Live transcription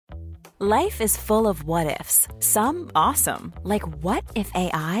Life is full of what-ifs. Some awesome, like what if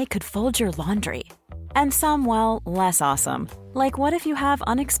AI could fold your laundry? And some, well, less awesome, like what if you have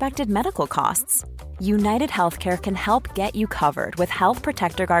unexpected medical costs? United Healthcare can help get you covered with Health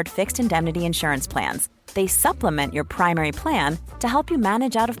Protector Guard fixed indemnity insurance plans. They supplement your primary plan to help you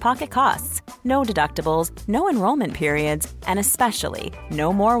manage out-of-pocket costs. No deductibles, no enrollment periods, and especially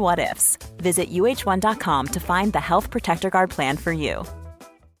no more what-ifs. Visit uh1.com to find the Health Protector Guard plan for you.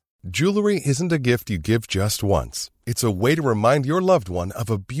 Jewelry isn't a gift you give just once. It's a way to remind your loved one of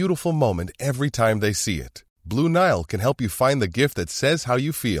a beautiful moment every time they see it. Blue Nile can help you find the gift that says how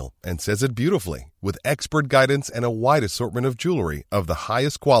you feel and says it beautifully, with expert guidance and a wide assortment of jewelry of the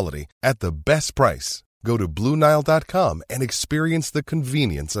highest quality at the best price. Go to BlueNile.com and experience the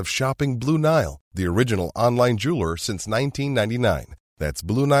convenience of shopping Blue Nile, the original online jeweler since 1999. That's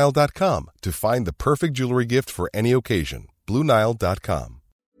BlueNile.com to find the perfect jewelry gift for any occasion. BlueNile.com.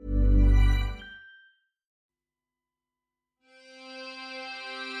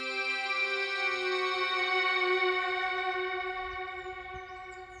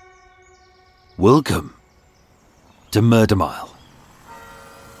 Welcome to Murder Mile.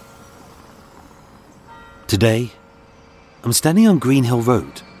 Today, I'm standing on Green Hill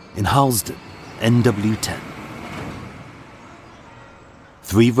Road in Harlesden, NW10.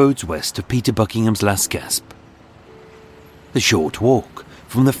 3 roads west of Peter Buckingham's last gasp. A short walk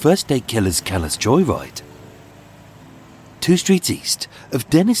from the first aid killer's callous joyride. 2 streets east of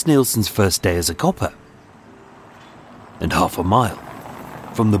Dennis Nielsen's first day as a copper. And half a mile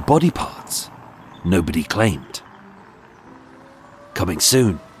from the body parts nobody claimed. Coming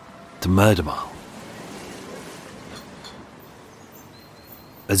soon to Murder Mile.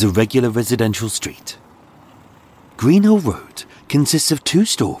 As a regular residential street, Green Hill Road consists of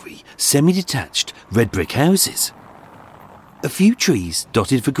 2-storey, semi-detached red brick houses, a few trees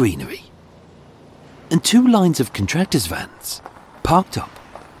dotted for greenery, and 2 lines of contractors' vans parked up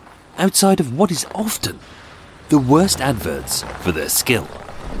outside of what is often the worst adverts for their skill.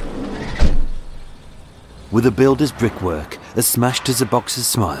 With a builder's brickwork as smashed as a boxer's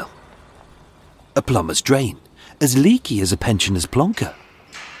smile, a plumber's drain as leaky as a pensioner's plonker,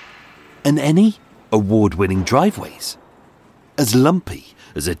 and any award-winning driveways as lumpy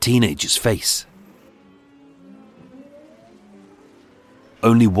as a teenager's face.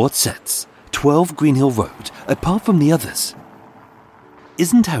 Only what sets 12 Green Hill Road apart from the others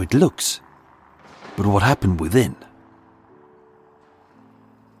isn't how it looks, but what happened within.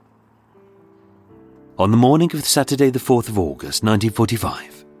 On the morning of Saturday the 4th of August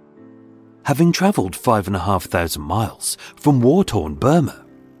 1945, having travelled 5,500 miles from war-torn Burma,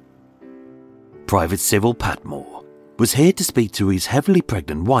 Private Cyril Patmore was here to speak to his heavily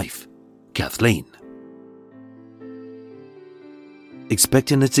pregnant wife, Kathleen.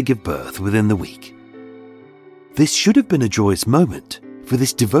 Expecting her to give birth within the week, this should have been a joyous moment for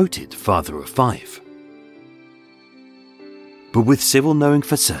this devoted father of 5. But with Cyril knowing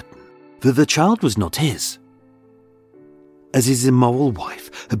for certain that the child was not his, as his immoral wife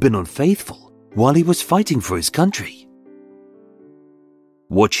had been unfaithful while he was fighting for his country.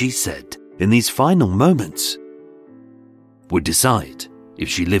 What she said in these final moments would decide if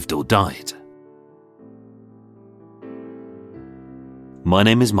she lived or died. My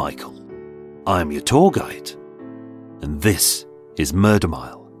name is Michael. I am your tour guide, and this is Murder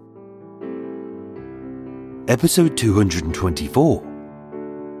Mile. Episode 224.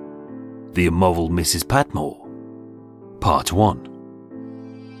 The Immoral Mrs. Patmore, Part 1.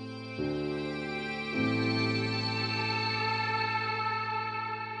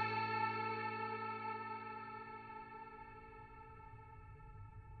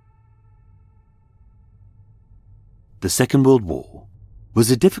 The Second World War was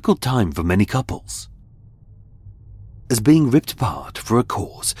a difficult time for many couples, as being ripped apart for a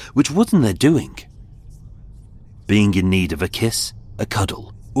cause which wasn't their doing, being in need of a kiss, a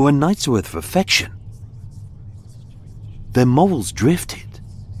cuddle, or a night's worth of affection. Their morals drifted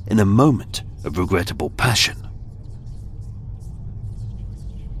in a moment of regrettable passion.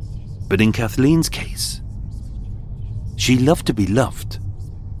 But in Kathleen's case, she loved to be loved,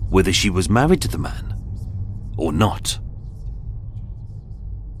 whether she was married to the man or not.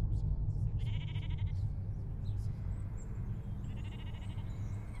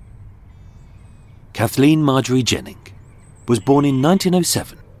 Kathleen Marjorie Jennings was born in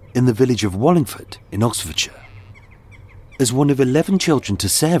 1907 in the village of Wallingford in Oxfordshire, as one of 11 children to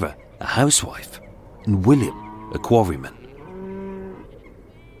Sarah, a housewife, and William, a quarryman.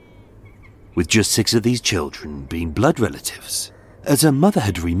 With just 6 of these children being blood relatives, as her mother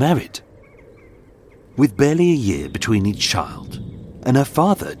had remarried. With barely a year between each child, and her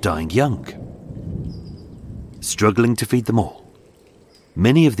father dying young. Struggling to feed them all,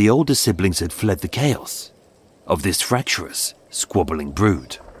 many of the older siblings had fled the chaos of this fractious, squabbling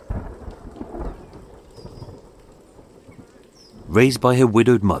brood. Raised by her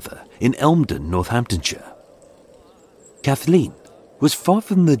widowed mother in Elmdon, Northamptonshire, Kathleen was far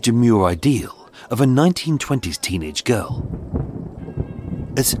from the demure ideal of a 1920s teenage girl.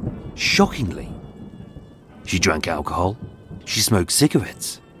 As shockingly, she drank alcohol, she smoked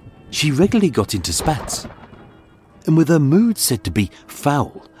cigarettes, she regularly got into spats, and with her mood said to be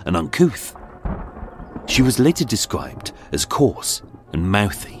foul and uncouth, she was later described as coarse and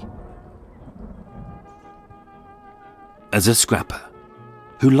mouthy. As a scrapper,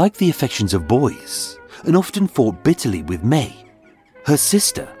 who liked the affections of boys and often fought bitterly with May, her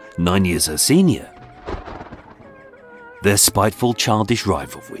sister, 9 years her senior, their spiteful childish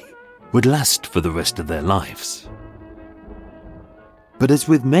rivalry would last for the rest of their lives. But as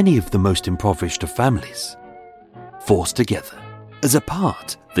with many of the most impoverished of families, forced together, as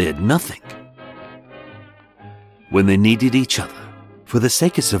apart they had nothing. When they needed each other for the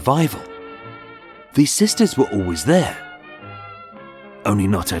sake of survival, these sisters were always there, only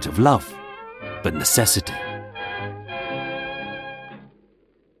not out of love, but necessity.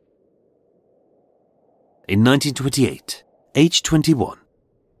 In 1928, aged 21,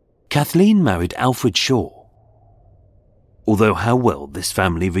 Kathleen married Alfred Shaw. Although how well this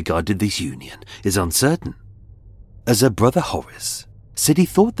family regarded this union is uncertain, as her brother Horace said he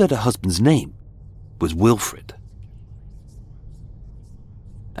thought that her husband's name was Wilfred.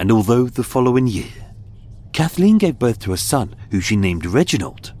 And although the following year, Kathleen gave birth to a son who she named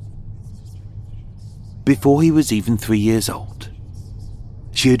Reginald, before he was even 3 years old,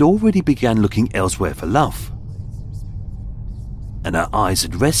 she had already begun looking elsewhere for love, and her eyes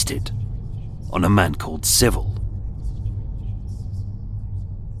had rested on a man called Cyril.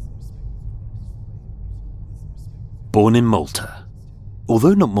 Born in Malta,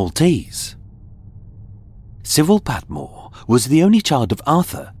 although not Maltese, Cyril Patmore was the only child of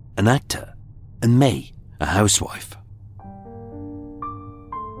Arthur, an actor, and May, a housewife.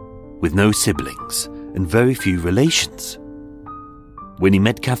 With no siblings and very few relations, when he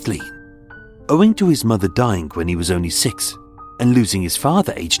met Kathleen, owing to his mother dying when he was only 6 and losing his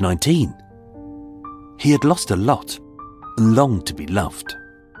father aged 19, he had lost a lot and longed to be loved.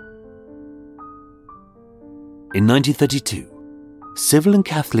 In 1932, Cyril and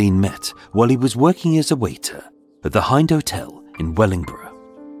Kathleen met while he was working as a waiter at the Hind Hotel in Wellingborough.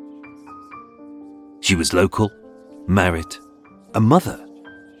 She was local, married, a mother,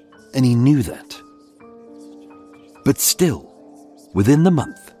 and he knew that. But still, within the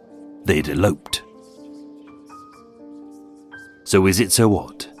month, they had eloped. So is it so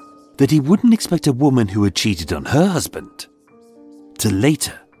odd that he wouldn't expect a woman who had cheated on her husband to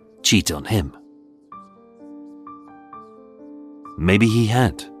later cheat on him? Maybe he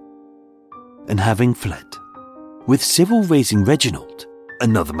had. And having fled, with Cyril raising Reginald,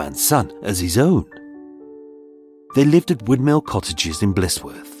 another man's son, as his own, they lived at Windmill Cottages in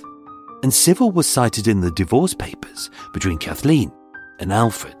Blissworth, and Cyril was cited in the divorce papers between Kathleen and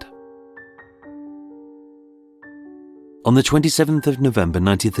Alfred. On the 27th of November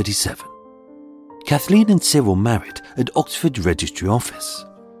 1937, Kathleen and Cyril married at Oxford Registry Office.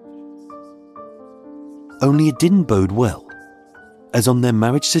 Only it didn't bode well, as on their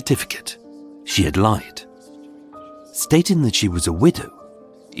marriage certificate, she had lied, stating that she was a widow,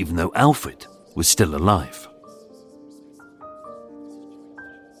 even though Alfred was still alive.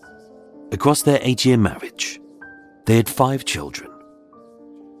 Across their 8-year marriage, they had 5 children.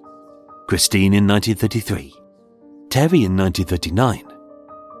 Christine in 1933, Terry in 1939,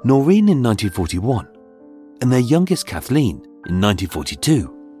 Noreen in 1941, and their youngest Kathleen in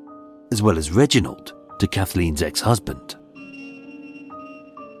 1942, as well as Reginald to Kathleen's ex-husband.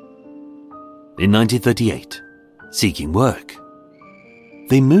 In 1938, seeking work,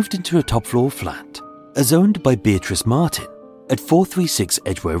 they moved into a top-floor flat as owned by Beatrice Martin at 436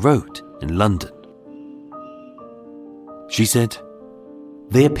 Edgware Road in London. She said,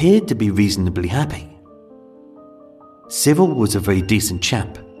 they appeared to be reasonably happy. Cyril was a very decent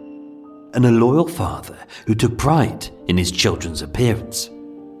chap and a loyal father who took pride in his children's appearance.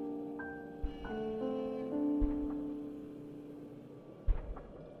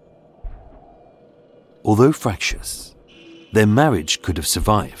 Although fractious, their marriage could have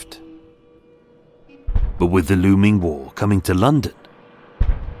survived. But with the looming war coming to London,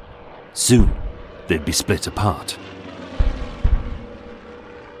 soon they'd be split apart.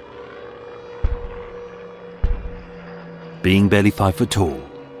 Being barely 5 foot tall,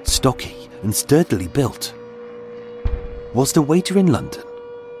 stocky and sturdily built, Whilst a waiter in London,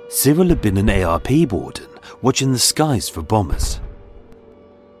 Cyril had been an ARP warden watching the skies for bombers.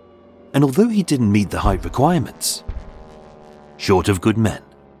 And although he didn't meet the height requirements, short of good men,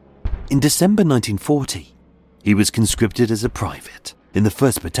 in December 1940, he was conscripted as a private in the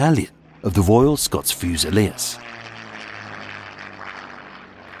 1st Battalion of the Royal Scots Fusiliers.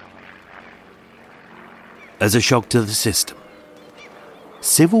 As a shock to the system,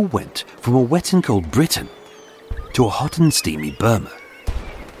 Cyril went from a wet and cold Britain to a hot and steamy Burma,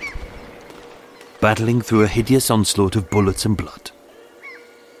 battling through a hideous onslaught of bullets and blood,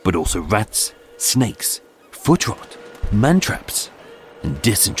 but also rats, snakes, foot rot, man-traps, and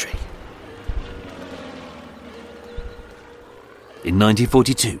dysentery. In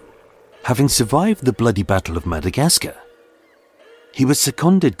 1942, having survived the bloody Battle of Madagascar, he was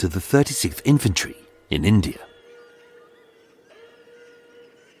seconded to the 36th Infantry in India.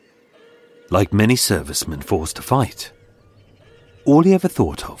 Like many servicemen forced to fight, all he ever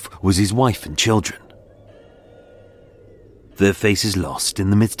thought of was his wife and children. Their faces lost in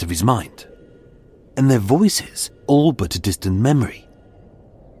the midst of his mind, and their voices all but a distant memory,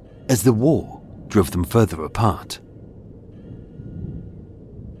 as the war drove them further apart.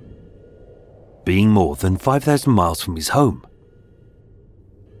 Being more than 5,000 miles from his home,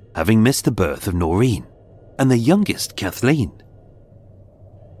 having missed the birth of Noreen and the youngest Kathleen,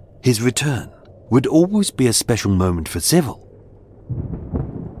 his return would always be a special moment for Cyril.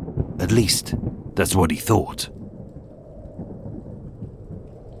 At least, that's what he thought.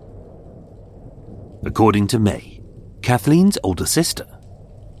 According to May, Kathleen's older sister,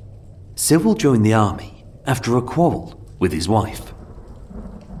 Cyril joined the army after a quarrel with his wife.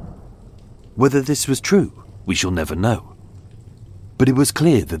 Whether this was true, we shall never know. But it was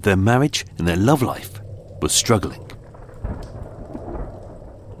clear that their marriage and their love life was struggling.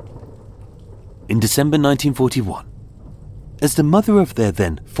 In December 1941, as the mother of their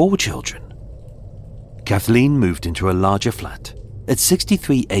then 4 children, Kathleen moved into a larger flat at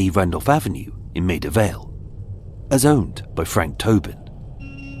 63A Randolph Avenue in Maida Vale, as owned by Frank Tobin.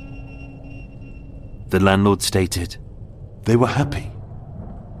 The landlord stated, "They were happy.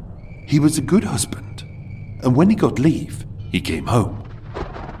 He was a good husband, and when he got leave, he came home."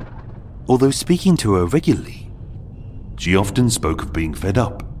 Although speaking to her regularly, she often spoke of being fed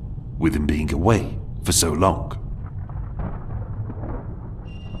up with him being away for so long.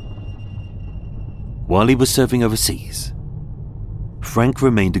 While he was serving overseas, Frank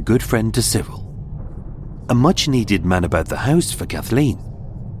remained a good friend to Cyril, a much-needed man about the house for Kathleen,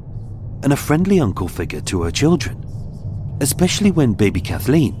 and a friendly uncle figure to her children, especially when baby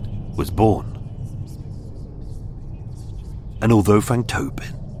Kathleen was born. And although Frank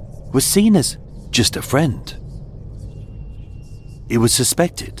Tobin was seen as just a friend, it was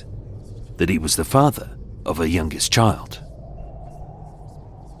suspected that he was the father of her youngest child.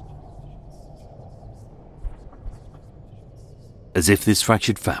 As if this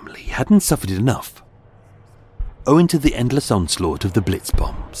fractured family hadn't suffered enough, owing to the endless onslaught of the Blitz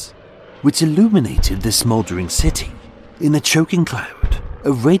bombs, which illuminated the smouldering city in a choking cloud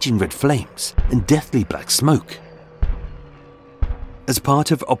of raging red flames and deathly black smoke. As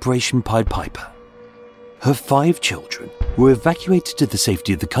part of Operation Pied Piper, her 5 children were evacuated to the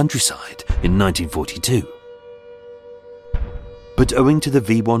safety of the countryside in 1942. But owing to the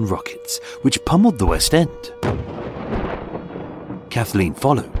V-1 rockets which pummeled the West End, Kathleen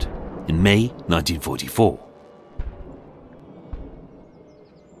followed in May 1944.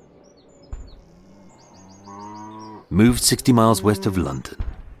 Moved 60 miles west of London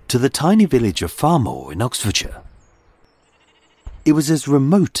to the tiny village of Patmore in Oxfordshire. It was as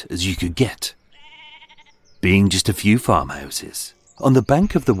remote as you could get, being just a few farmhouses on the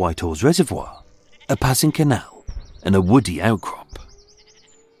bank of the Whitehorse Reservoir, a passing canal, and a woody outcrop.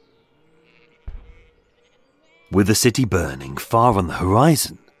 With the city burning far on the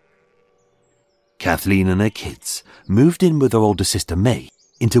horizon, Kathleen and her kids moved in with her older sister May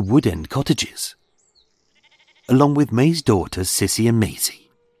into Wood End cottages, along with May's daughters Sissy and Maisie,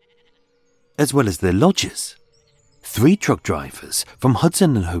 as well as their lodgers, 3 truck drivers from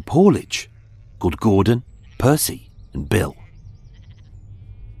Hudson and Hope Haulage, called Gordon, Percy, and Bill.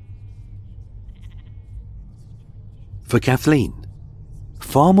 For Kathleen,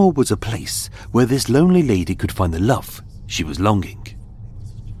 Patmore was a place where this lonely lady could find the love she was longing.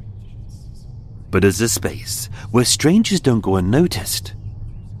 But as a space where strangers don't go unnoticed,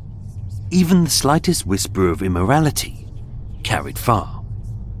 even the slightest whisper of immorality carried far.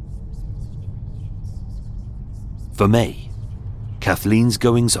 For May, Kathleen's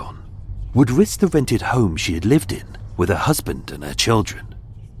goings-on would risk the rented home she had lived in with her husband and her children.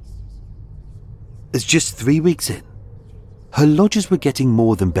 As just 3 weeks in, her lodgers were getting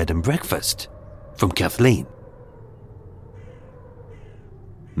more than bed and breakfast from Kathleen.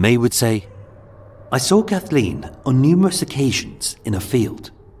 May would say, "I saw Kathleen on numerous occasions in a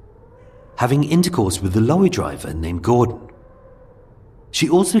field, having intercourse with the lorry driver named Gordon. She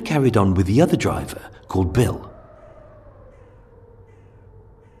also carried on with the other driver called Bill.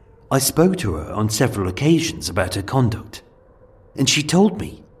 I spoke to her on several occasions about her conduct, and she told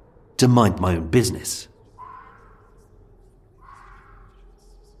me to mind my own business."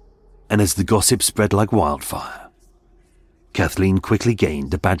 And as the gossip spread like wildfire, Kathleen quickly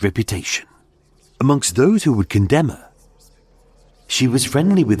gained a bad reputation amongst those who would condemn her. She was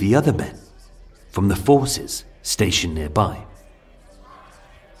friendly with the other men from the forces stationed nearby.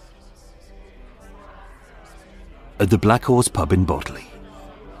 At the Black Horse pub in Botley,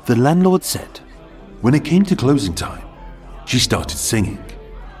 the landlord said, When it came to closing time, she started singing.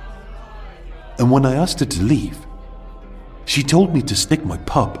 And when I asked her to leave, she told me to stick my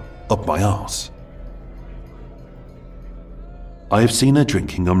pub up my arse. I have seen her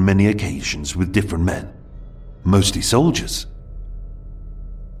drinking on many occasions with different men, mostly soldiers.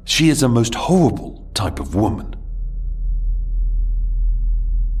 She is a most horrible type of woman.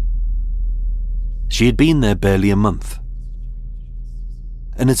 She had been there barely a month,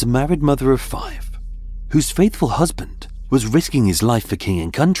 and as a married mother of 5, whose faithful husband was risking his life for king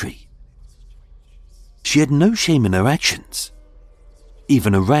and country, she had no shame in her actions,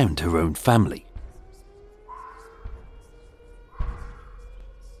 even around her own family.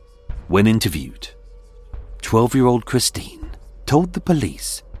 When interviewed, 12-year-old Christine told the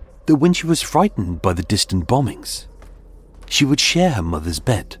police that when she was frightened by the distant bombings, she would share her mother's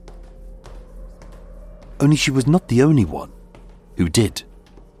bed. Only she was not the only one who did.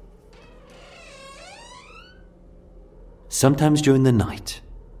 Sometimes during the night,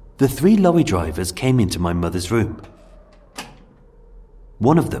 the 3 lorry drivers came into my mother's room.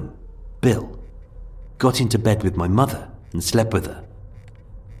 One of them, Bill, got into bed with my mother and slept with her.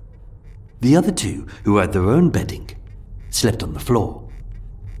 The other 2, who had their own bedding, slept on the floor,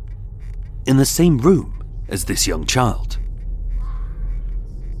 in the same room as this young child.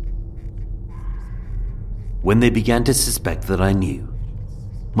 When they began to suspect that I knew,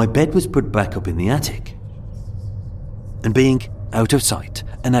 my bed was put back up in the attic, and being out of sight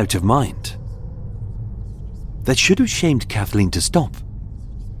and out of mind, that should have shamed Kathleen to stop,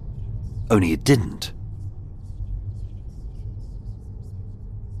 only it didn't.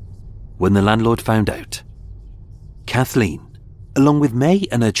 When the landlord found out, Kathleen, along with May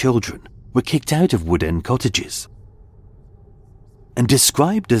and her children, were kicked out of Wood End cottages and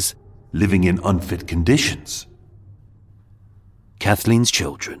described as living in unfit conditions. Kathleen's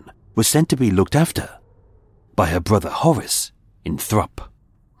children were sent to be looked after by her brother Horace in Thrupp.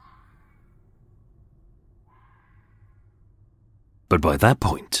 But by that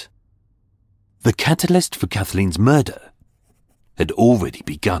point, the catalyst for Kathleen's murder had already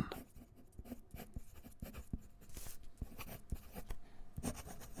begun.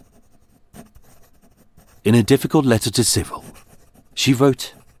 In a difficult letter to Cyril, she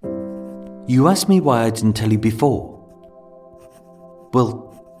wrote, "You asked me why I didn't tell you before.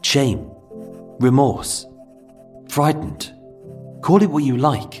 Well, shame, remorse, frightened, call it what you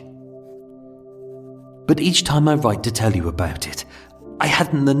like. But each time I write to tell you about it, I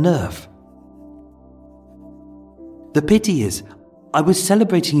hadn't the nerve. The pity is, I was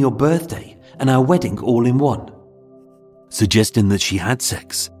celebrating your birthday and our wedding all in one," suggesting that she had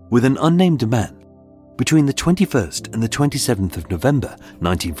sex with an unnamed man between the 21st and the 27th of November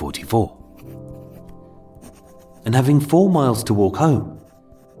 1944. And having 4 miles to walk home,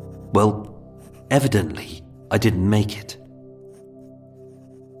 well, evidently I didn't make it.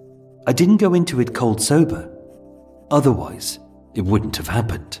 I didn't go into it cold sober, otherwise it wouldn't have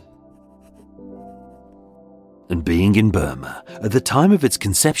happened. And being in Burma at the time of its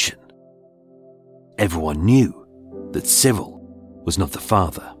conception, everyone knew that Cyril was not the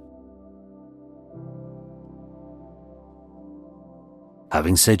father.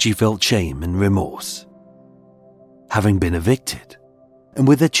 Having said she felt shame and remorse, having been evicted, and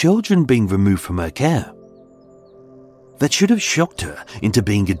with her children being removed from her care, that should have shocked her into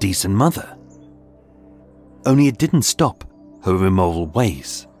being a decent mother. Only it didn't stop her immoral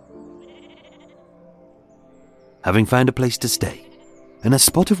ways. Having found a place to stay and a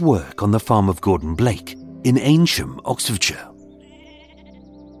spot of work on the farm of Gordon Blake in Aynsham, Oxfordshire,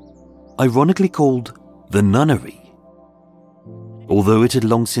 ironically called the Nunnery, although it had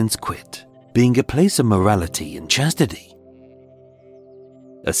long since quit being a place of morality and chastity,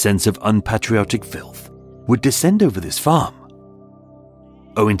 a sense of unpatriotic filth would descend over this farm,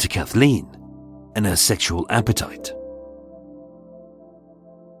 owing to Kathleen and her sexual appetite.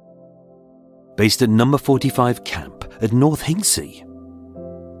 based at number 45 camp at North Hinksey.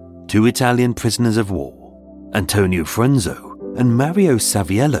 2 Italian prisoners of war, Antonio Frenzo and Mario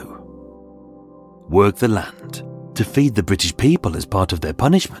Saviello, worked the land to feed the British people as part of their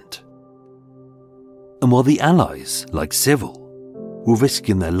punishment. And while the Allies, like Cyril, were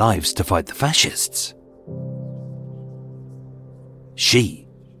risking their lives to fight the fascists, she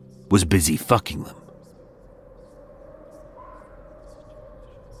was busy fucking them.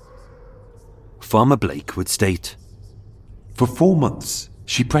 Farmer Blake would state, "For 4 months,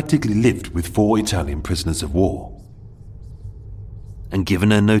 she practically lived with 4 Italian prisoners of war." And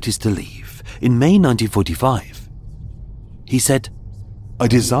given her notice to leave in May 1945, he said, "I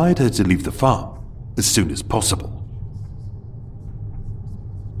desired her to leave the farm as soon as possible."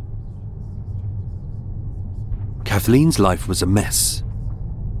 Kathleen's life was a mess,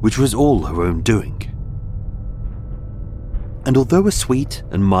 which was all her own doing. And although a sweet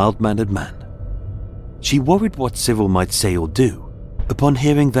and mild-mannered man, she worried what Cyril might say or do upon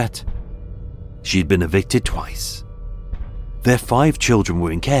hearing that she'd been evicted twice, their 5 children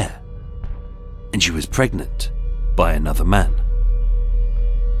were in care, and she was pregnant by another man.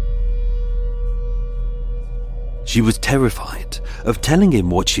 She was terrified of telling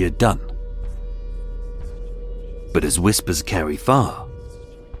him what she had done. But as whispers carry far,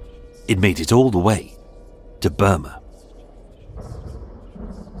 it made it all the way to Burma.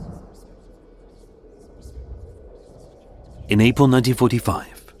 In April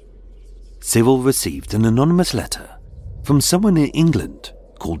 1945, Cyril received an anonymous letter from someone in England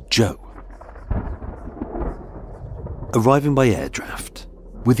called Joe. Arriving by air draft,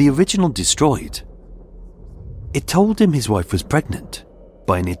 with the original destroyed, it told him his wife was pregnant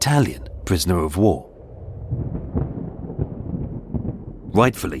by an Italian prisoner of war.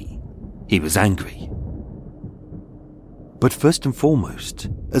 Rightfully, he was angry. But first and foremost,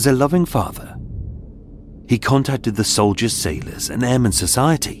 as a loving father, he contacted the Soldiers, Sailors and Airmen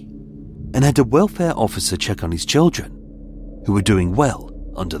Society and had a welfare officer check on his children, who were doing well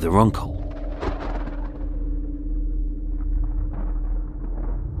under their uncle.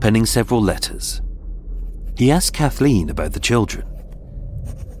 Penning several letters, he asked Kathleen about the children,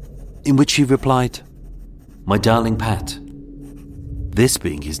 in which she replied, "My darling Pat," this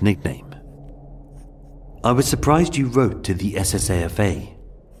being his nickname. "I was surprised you wrote to the SSAFA.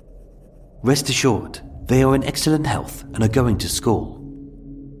 Rest assured, they are in excellent health and are going to school.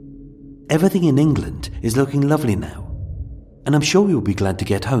 Everything in England is looking lovely now, and I'm sure you'll be glad to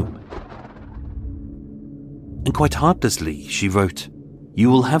get home." And quite heartlessly, she wrote, "You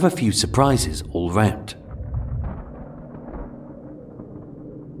will have a few surprises all round."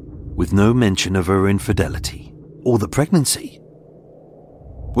 With no mention of her infidelity or the pregnancy.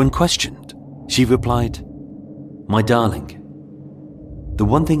 When questioned, she replied, "My darling, the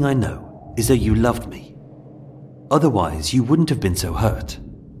one thing I know is that you loved me. Otherwise, you wouldn't have been so hurt.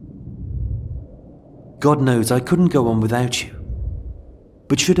 God knows I couldn't go on without you.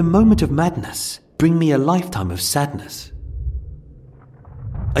 But should a moment of madness bring me a lifetime of sadness?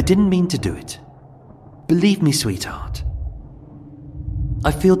 I didn't mean to do it. Believe me, sweetheart.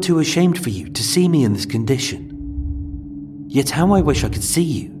 I feel too ashamed for you to see me in this condition. Yet how I wish I could see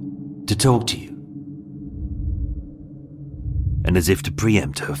you, to talk to you." And as if to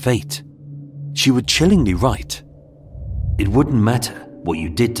preempt her fate, she would chillingly write, "It wouldn't matter what you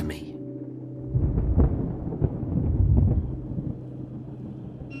did to me."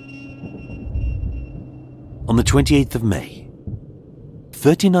 On the 28th of May,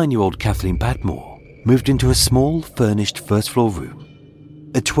 39-year-old Kathleen Patmore moved into a small, furnished first-floor room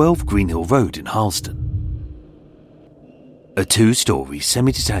at 12 Greenhill Road in Harleston. A 2-story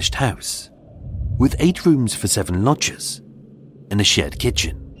semi-detached house with 8 rooms for 7 lodgers and a shared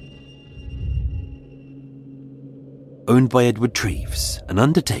kitchen. Owned by Edward Treves, an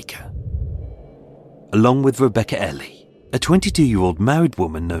undertaker, along with Rebecca Ellie, a 22-year-old married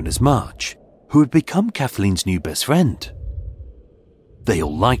woman known as Marge, who had become Kathleen's new best friend. They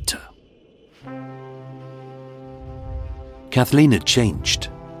all liked her. Kathleen had changed.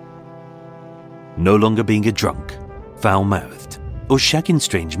 No longer being a drunk, foul-mouthed, or shagging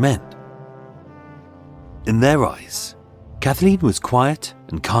strange men. In their eyes, Kathleen was quiet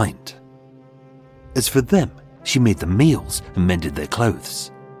and kind. As for them, she made them meals and mended their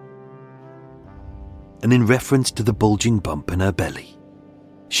clothes. And in reference to the bulging bump in her belly,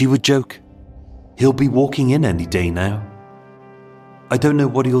 she would joke, "He'll be walking in any day now. I don't know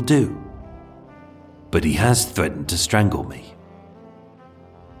what he'll do, but he has threatened to strangle me."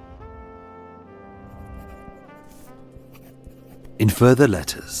 In further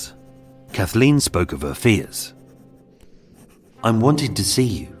letters, Kathleen spoke of her fears. "I'm wanting to see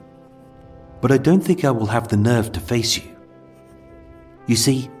you. but I don't think I will have the nerve to face you. You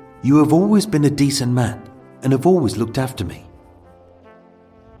see, you have always been a decent man and have always looked after me.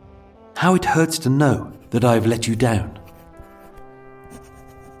 How it hurts to know that I have let you down.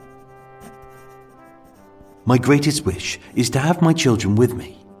 My greatest wish is to have my children with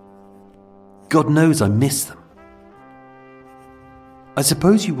me. God knows I miss them. I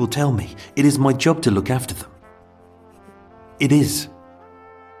suppose you will tell me it is my job to look after them. It is.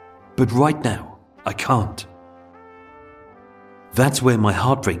 But right now, I can't. That's where my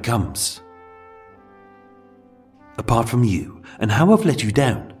heartbreak comes. Apart from you and how I've let you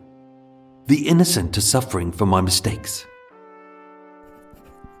down, the innocent are suffering for my mistakes.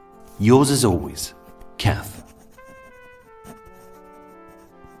 Yours as always, Kath.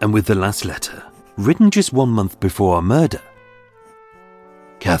 And with the last letter, written just 1 month before our murder,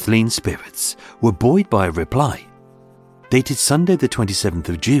 Kathleen's spirits were buoyed by a reply, dated Sunday the 27th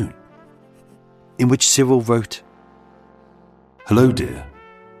of June, in which Cyril wrote, "Hello, dear.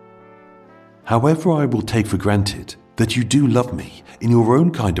 However, I will take for granted that you do love me in your own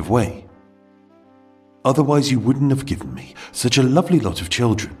kind of way. Otherwise, you wouldn't have given me such a lovely lot of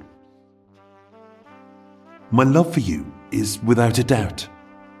children. My love for you is without a doubt.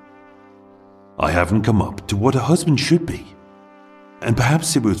 I haven't come up to what a husband should be, and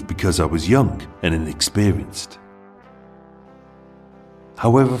perhaps it was because I was young and inexperienced.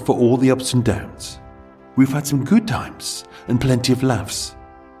 However, for all the ups and downs, we've had some good times and plenty of laughs,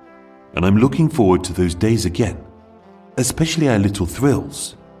 and I'm looking forward to those days again, especially our little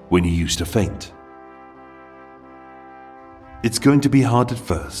thrills when you used to faint. It's going to be hard at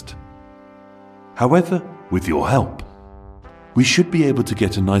first. However, with your help, we should be able to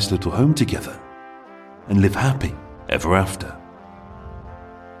get a nice little home together and live happy ever after.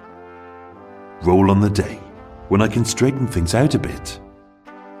 Roll on the day when I can straighten things out a bit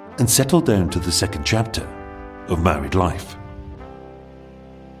and settle down to the second chapter of married life.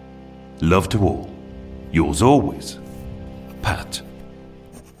 Love to all. Yours always, Pat."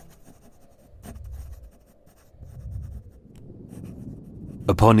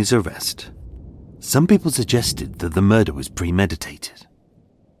 Upon his arrest, some people suggested that the murder was premeditated.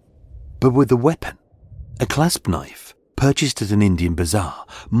 But with a weapon, a clasp knife purchased at an Indian bazaar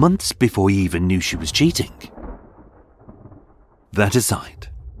months before he even knew she was cheating. That aside,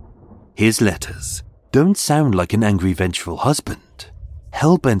 his letters don't sound like an angry, vengeful husband,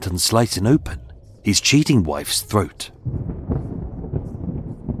 hell-bent on slicing open his cheating wife's throat.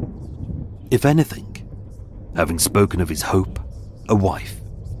 If anything, having spoken of his hope, a wife,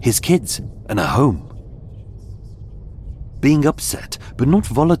 his kids, and a home, being upset but not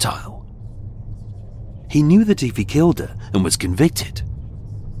volatile, he knew that if he killed her and was convicted,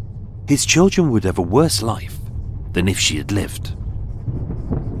 his children would have a worse life than if she had lived.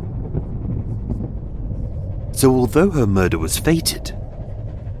 So although her murder was fated,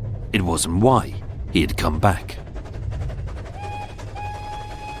 it wasn't why he had come back.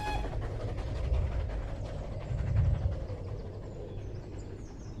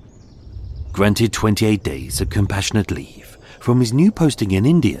 Granted 28 days of compassionate leave from his new posting in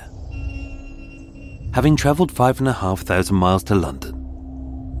India, having travelled 5,500 miles to London,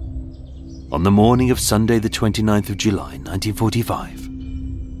 on the morning of Sunday the 29th of July 1945,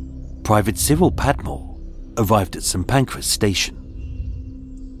 Private Cyril Patmore arrived at St Pancras Station.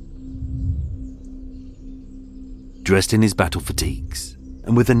 Dressed in his battle fatigues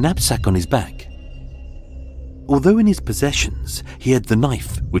and with a knapsack on his back, although in his possessions he had the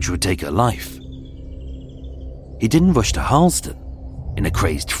knife which would take her life, he didn't rush to Harlesden in a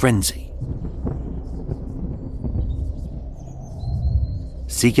crazed frenzy.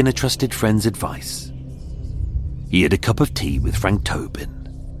 Seeking a trusted friend's advice, he had a cup of tea with Frank Tobin.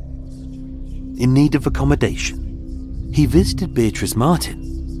 In need of accommodation, he visited Beatrice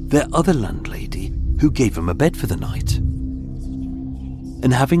Martin, their other landlady, who gave him a bed for the night.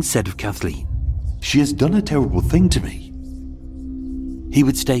 And having said of Kathleen, "She has done a terrible thing to me," he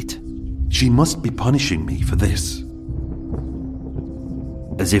would state, "She must be punishing me for this,"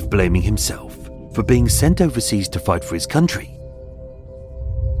 as if blaming himself for being sent overseas to fight for his country,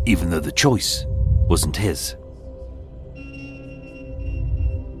 even though the choice wasn't his.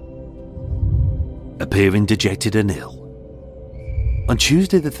 Appearing dejected and ill, on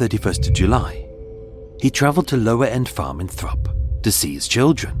Tuesday the 31st of July, he travelled to Lower End Farm in Thrupp to see his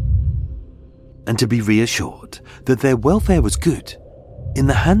children, and to be reassured that their welfare was good in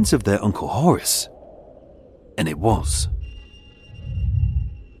the hands of their Uncle Horace. And it was.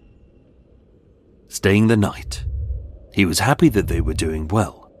 Staying the night, he was happy that they were doing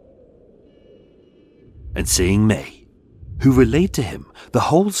well. And seeing May, who relayed to him the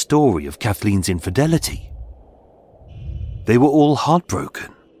whole story of Kathleen's infidelity. They were all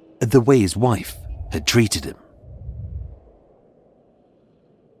heartbroken at the way his wife had treated him.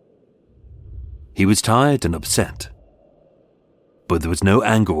 He was tired and upset, but there was no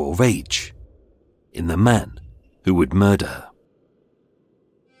anger or rage in the man who would murder her.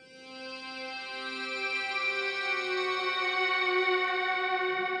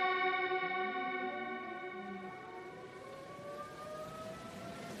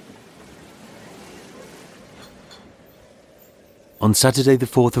 On Saturday the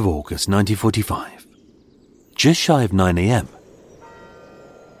 4th of August 1945, just shy of 9 a.m,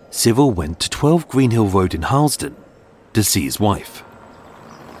 Cyril went to 12 Greenhill Road in Harlesden to see his wife.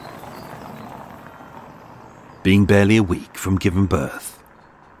 Being barely a week from giving birth,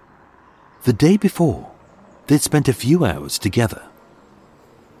 the day before, they'd spent a few hours together,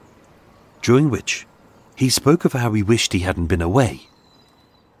 during which he spoke of how he wished he hadn't been away,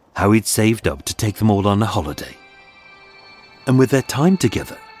 how he'd saved up to take them all on a holiday. And with their time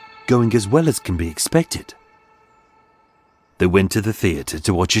together going as well as can be expected, they went to the theatre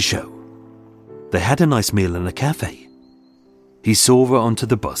to watch a show. They had a nice meal in a cafe. He saw her onto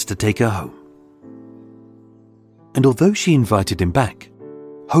the bus to take her home. And although she invited him back,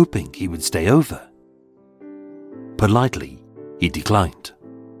 hoping he would stay over, politely he declined.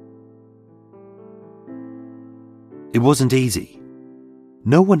 It wasn't easy.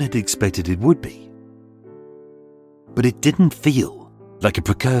 No one had expected it would be. But it didn't feel like a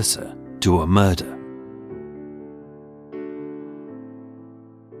precursor to a murder.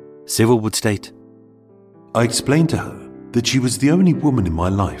 Cyril would state, "I explained to her that she was the only woman in my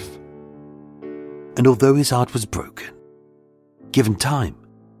life. And although his heart was broken, given time,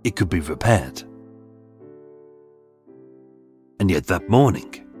 it could be repaired. And yet that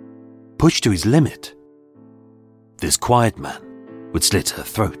morning, pushed to his limit, this quiet man would slit her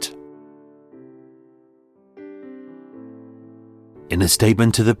throat." In a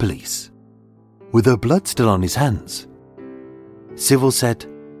statement to the police, with her blood still on his hands, Cyril said,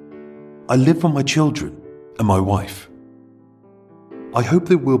 "I live for my children and my wife. I hope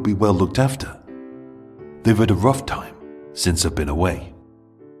they will be well looked after. They've had a rough time since I've been away."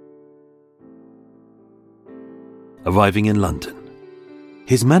 Arriving in London,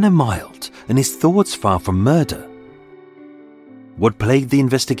 his manner mild and his thoughts far from murder, what plagued the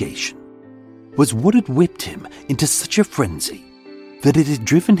investigation was what had whipped him into such a frenzy that it had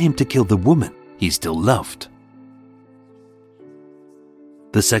driven him to kill the woman he still loved.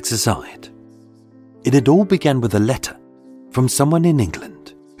 The sex aside, it had all begun with a letter from someone in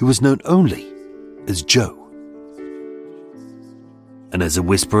England who was known only as Joe. And as a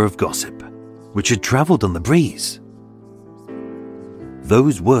whisper of gossip, which had travelled on the breeze,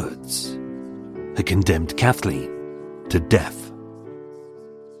 those words had condemned Kathleen to death.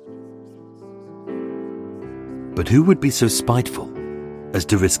 But who would be so spiteful as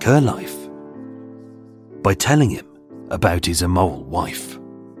to risk her life by telling him about his immoral wife?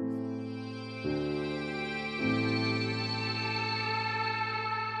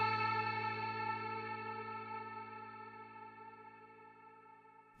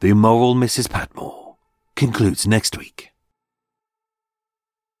 The Immoral Mrs. Patmore concludes next week.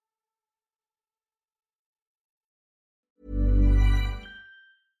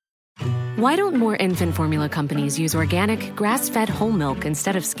 Why don't more infant formula companies use organic, grass-fed whole milk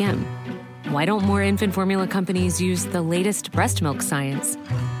instead of skim? Why don't more infant formula companies use the latest breast milk science?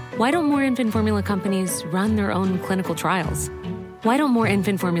 Why don't more infant formula companies run their own clinical trials? Why don't more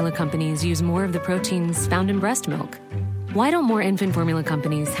infant formula companies use more of the proteins found in breast milk? Why don't more infant formula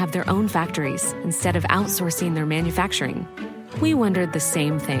companies have their own factories instead of outsourcing their manufacturing? We wondered the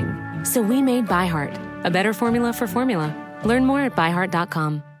same thing. So we made ByHeart, a better formula for formula. Learn more at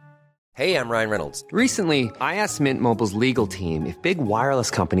byheart.com. Hey, I'm Ryan Reynolds. Recently, I asked Mint Mobile's legal team if big wireless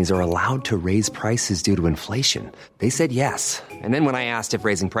companies are allowed to raise prices due to inflation. They said yes. And then when I asked if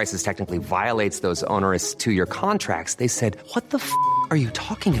raising prices technically violates those onerous 2-year contracts, they said, "What the f*** are you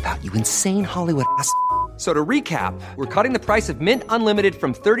talking about, you insane Hollywood ass?" So to recap, we're cutting the price of Mint Unlimited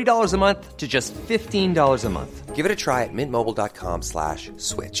from $30 a month to just $15 a month. Give it a try at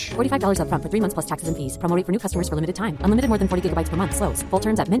mintmobile.com/switch. $45 up front for 3 months plus taxes and fees. Promo rate for new customers for limited time. Unlimited more than 40 gigabytes per month. Slows full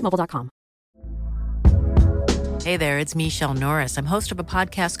terms at mintmobile.com. Hey there, it's Michelle Norris. I'm host of a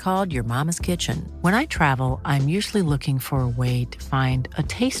podcast called Your Mama's Kitchen. When I travel, I'm usually looking for a way to find a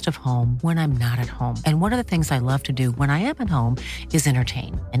taste of home when I'm not at home. And one of the things I love to do when I am at home is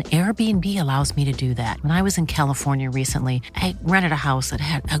entertain. And Airbnb allows me to do that. When I was in California recently, I rented a house that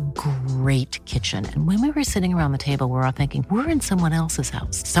had a great kitchen. And when we were sitting around the table, we were all thinking, we're in someone else's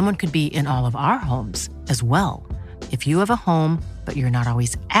house. Someone could be in all of our homes as well. If you have a home, but you're not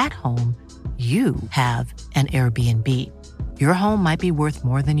always at home, you have an Airbnb. Your home might be worth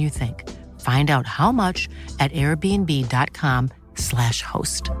more than you think. Find out how much at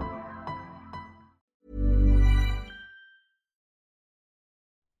airbnb.com/host.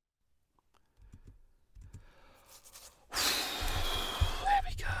 There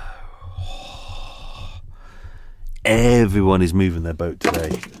we go. Everyone is moving their boat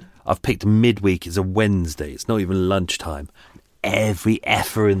today. I've picked midweek. It's a Wednesday. It's not even lunchtime. Every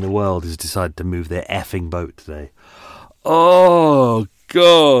effer in the world has decided to move their effing boat today. Oh,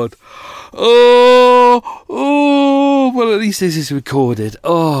 God. Oh, well, at least this is recorded.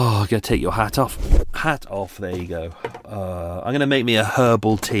 Oh, I'm going to take your hat off. Hat off, there you go. I'm going to make me a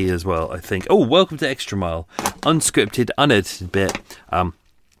herbal tea as well, I think. Oh, welcome to Extra Mile. Unscripted, unedited bit.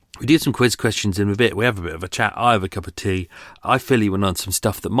 We do some quiz questions in a bit. We have a bit of a chat. I have a cup of tea. I fill you in on some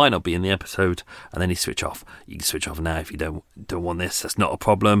stuff that might not be in the episode, and then you switch off. You can switch off now if you don't want this. That's not a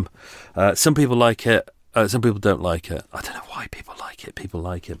problem. Some people like it. Some people don't like it. I don't know why people like it. People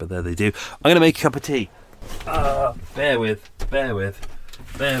like it, but there they do. I'm going to make a cup of tea. Bear with.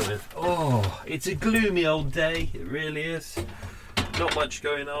 Oh, it's a gloomy old day. It really is. Not much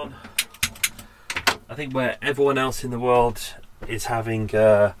going on. I think where everyone else in the world is having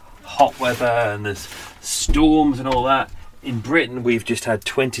hot weather and there's storms and all that, in Britain we've just had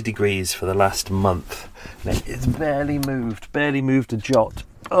 20 degrees for the last month. And it's barely moved a jot.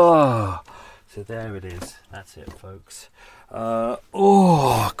 Oh, so there it is. That's it, folks.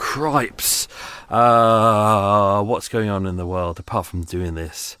 Cripes. What's going on in the world apart from doing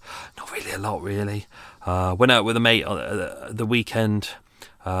this? Not really a lot, really. Went out with a mate on the weekend.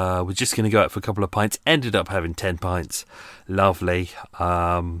 We're just going to go out for a couple of pints. Ended up having 10 pints. Lovely.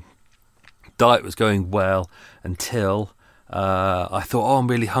 Diet was going well until I thought, I'm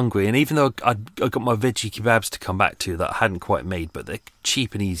really hungry. And even though I got my veggie kebabs to come back to that I hadn't quite made, but they're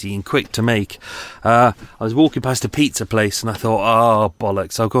cheap and easy and quick to make, I was walking past a pizza place and I thought,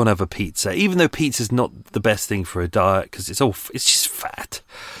 bollocks, I'll go and have a pizza. Even though pizza's not the best thing for a diet because it's just fat.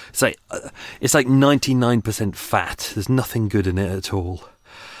 It's like 99% fat. There's nothing good in it at all.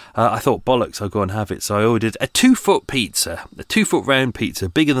 I thought, bollocks, I'll go and have it. So I ordered a 2-foot pizza, a 2-foot round pizza,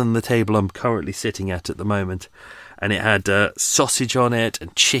 bigger than the table I'm currently sitting at the moment. And it had sausage on it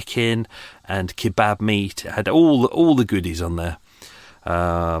and chicken and kebab meat. It had all the goodies on there.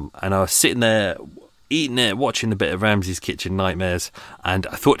 And I was sitting there eating it, watching a bit of Ramsay's Kitchen Nightmares. And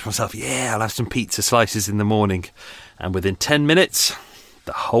I thought to myself, I'll have some pizza slices in the morning. And within 10 minutes,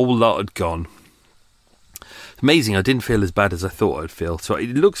 the whole lot had gone. Amazing, I didn't feel as bad as I thought I'd feel. So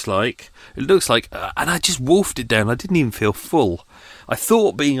it looks like, and I just wolfed it down. I didn't even feel full. I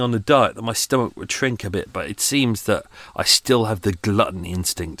thought being on a diet that my stomach would shrink a bit, but it seems that I still have the glutton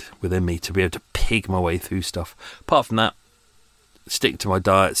instinct within me to be able to pig my way through stuff. Apart from that, stick to my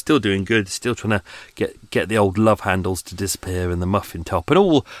diet, still doing good, still trying to get the old love handles to disappear and the muffin top and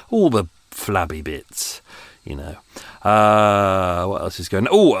all the flabby bits. You know, what else is going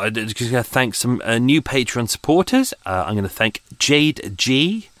on? I'm just going to thank some new Patreon supporters. I'm going to thank Jade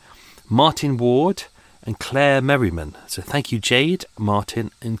G, Martin Ward, and Claire Merriman. So thank you, Jade, Martin,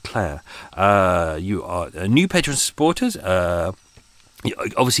 and Claire. You are new Patreon supporters. You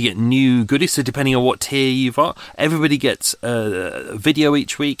obviously get new goodies, so depending on what tier you've got, everybody gets a video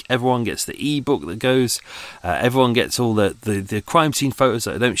each week. Everyone gets the ebook that goes. Everyone gets all the crime scene photos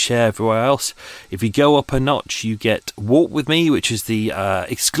that I don't share everywhere else. If you go up a notch, you get Walk With Me, which is the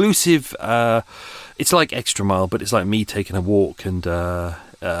exclusive. It's like Extra Mile, but it's like me taking a walk, and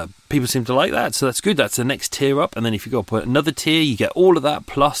people seem to like that, so that's good. That's the next tier up. And then if you go up another tier, you get all of that,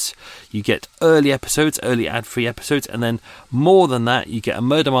 plus you get early episodes, early ad-free episodes, and then more than that, you get a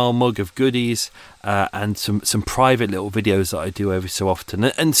Murder Mile mug of goodies and some private little videos that I do every so often.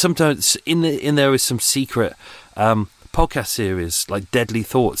 And sometimes in there is some secret podcast series like Deadly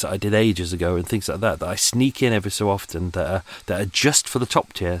Thoughts that I did ages ago and things like that I sneak in every so often that are just for the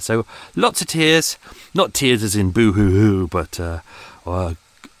top tier. So lots of tiers, not tears as in boo-hoo-hoo, but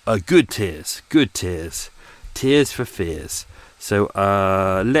good tiers, tears for fears. So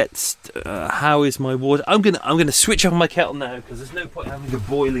let's. How is my water? I'm gonna switch on my kettle now because there's no point having a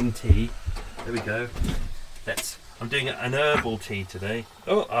boiling tea. There we go. I'm doing an herbal tea today.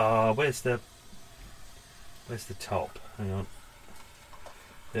 Where's the top? Hang on.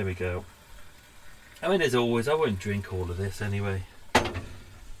 There we go. I mean, as always, I won't drink all of this anyway.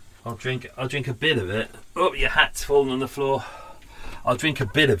 I'll drink a bit of it. Oh, your hat's fallen on the floor. I'll drink a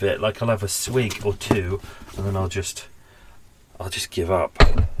bit of it, like I'll have a swig or two, and then I'll just give up.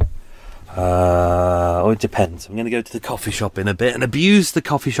 It depends. I'm going to go to the coffee shop in a bit and abuse the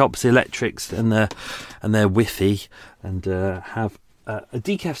coffee shop's electrics and their Wi-Fi and have a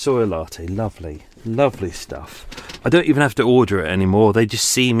decaf soy latte. Lovely, lovely stuff. I don't even have to order it anymore. They just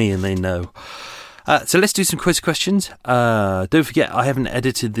see me and they know. So let's do some quiz questions. Don't forget, I haven't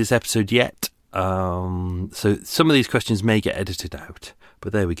edited this episode yet. So some of these questions may get edited out.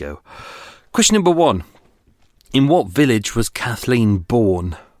 But there we go. Question number 1. In what village was Kathleen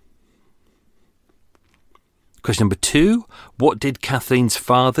born? Question number 2. What did Kathleen's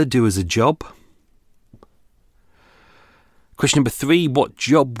father do as a job? Question number 3. What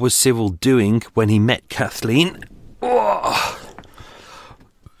job was Cyril doing when he met Kathleen? Oh.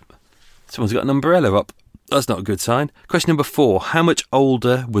 Someone's got an umbrella up. That's not a good sign. Question number 4. How much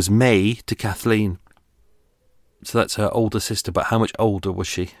older was May to Kathleen? So that's her older sister, but how much older was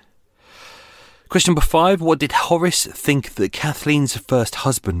she? Question number 5. What did Horace think that Kathleen's first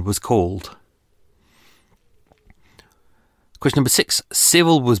husband was called? Question number 6.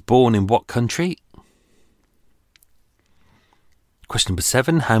 Cyril was born in what country? Question number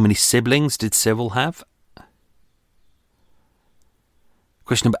 7. How many siblings did Cyril have?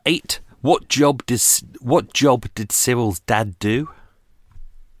 Question number 8. What job did Cyril's dad do?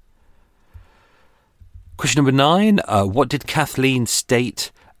 Question number 9. What did Kathleen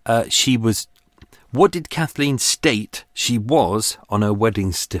state she was on her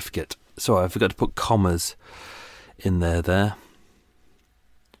wedding certificate? Sorry, I forgot to put commas in there.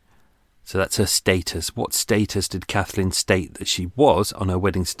 So that's her status. What status did Kathleen state that she was on her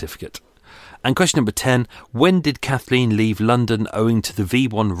wedding certificate? And question number 10, when did Kathleen leave London owing to the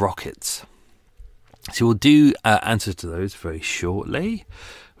V1 rockets? So we'll do answers to those very shortly,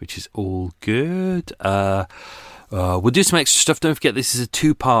 which is all good. We'll do some extra stuff. Don't forget, this is a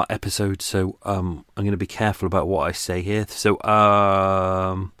 2-part episode, so I'm going to be careful about what I say here. So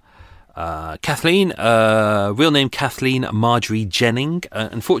Kathleen, real name Kathleen Marjorie Jennings.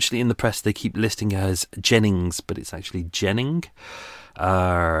 Unfortunately, in the press, they keep listing her as Jennings, but it's actually Jennings.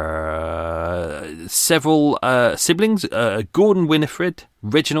 Several siblings, Gordon Winifred,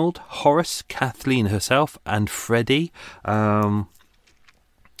 Reginald, Horace, Kathleen herself, and Freddie. She's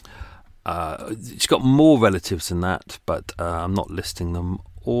got more relatives than that, but I'm not listing them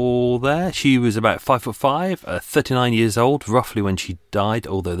all there. She was about 5'5", 39 years old, roughly when she died,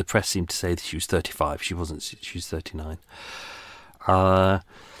 although the press seemed to say that she was 35. She wasn't, she was 39.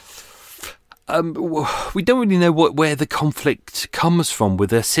 We don't really know where the conflict comes from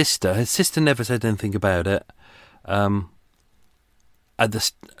with her sister. Her sister never said anything about it. At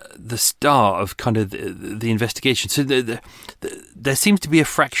the start of kind of the investigation, so there seems to be a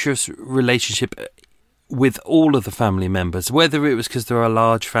fractious relationship with all of the family members. Whether it was because they're a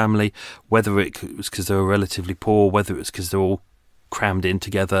large family, whether it was because they were relatively poor, whether it was because they're all crammed in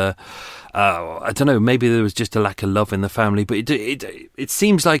together. I don't know, maybe there was just a lack of love in the family, but it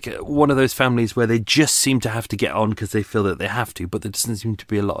seems like one of those families where they just seem to have to get on because they feel that they have to, but there doesn't seem to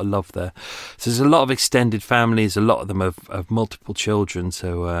be a lot of love there. So there's a lot of extended families, a lot of them have multiple children,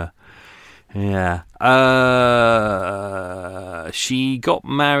 so yeah. She got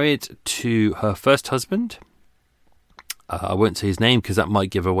married to her first husband. I won't say his name because that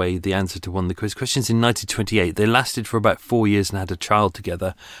might give away the answer to one of the quiz questions. In 1928, they lasted for about 4 years and had a child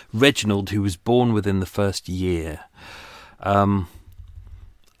together, Reginald, who was born within the first year. I'm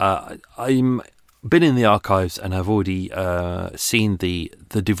been in the archives and I've already seen the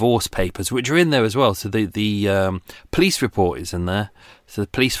divorce papers, which are in there as well. So the police report is in there, so the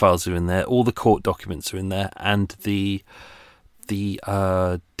police files are in there, all the court documents are in there, and the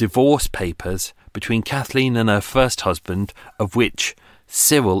divorce papers between Kathleen and her first husband, of which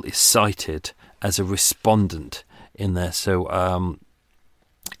Cyril is cited as a respondent in there. So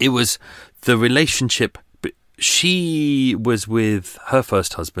it was the relationship. She was with her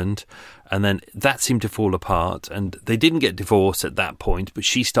first husband, and then that seemed to fall apart, and they didn't get divorced at that point, but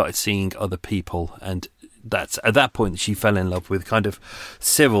she started seeing other people, and that's at that point that she fell in love with kind of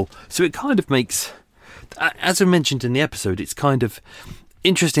Cyril. So it kind of makes, as I mentioned in the episode, it's kind of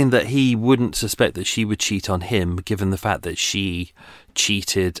interesting that he wouldn't suspect that she would cheat on him, given the fact that she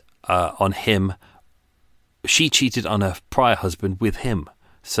cheated on him. She cheated on her prior husband with him.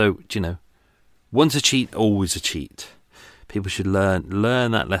 So, you know, once a cheat, always a cheat. People should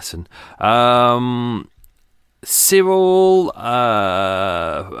learn that lesson. Cyril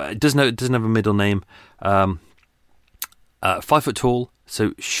doesn't have a middle name. 5 foot tall,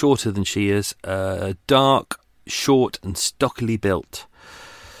 so shorter than she is. Dark, short, and stockily built.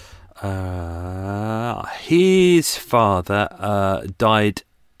 His father died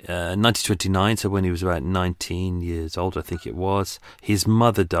 1929, so when he was about 19 years old, I think it was. His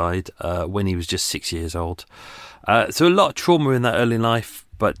mother died when he was just 6 years old. So a lot of trauma in that early life,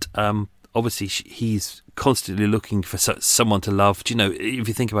 but obviously he's constantly looking for someone to love. Do you know, if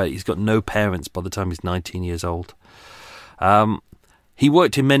you think about it, he's got no parents by the time he's 19 years old. He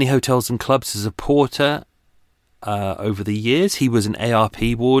worked in many hotels and clubs as a porter over the years. He was an ARP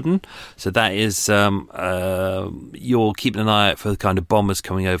warden, so that is you're keeping an eye out for the kind of bombers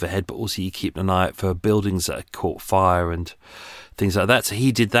coming overhead, but also you keep an eye out for buildings that have caught fire and things like that. So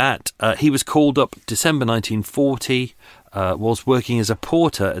he did that. He was called up December 1940, was working as a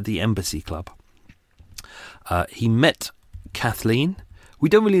porter at the Embassy Club. He met Kathleen. We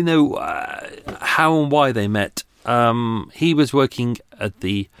don't really know how and why they met. He was working at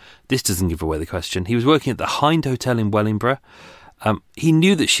this doesn't give away the question. He was working at the Hind Hotel in Wellingborough. He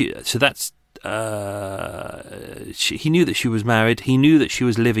knew that he knew that she was married. He knew that she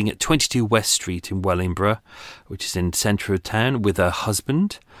was living at 22 West Street in Wellingborough, which is in the centre of town, with her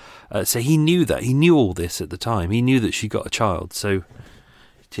husband. So he knew that. He knew all this at the time. He knew that she got a child. So,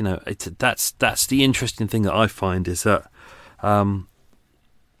 you know, that's the interesting thing that I find is that I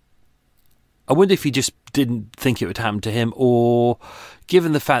wonder if he just didn't think it would happen to him, or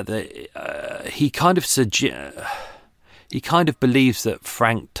given the fact that he kind of believes that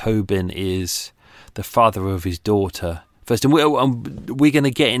Frank Tobin is the father of his daughter. First, and we're going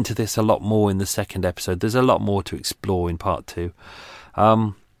to get into this a lot more in the second episode. There's a lot more to explore in part 2.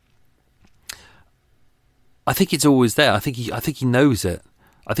 I think it's always there. I think he knows it.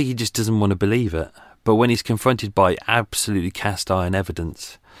 I think he just doesn't want to believe it. But when he's confronted by absolutely cast iron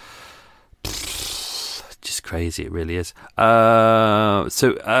evidence, just crazy, it really is.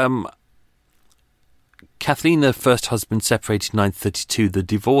 Kathleen, her first husband, separated in 1932. The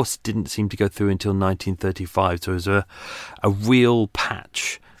divorce didn't seem to go through until 1935, so it was a real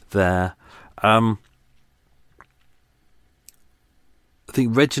patch there. I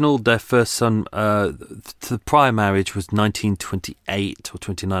think Reginald, their first son, the prior marriage was 1928 or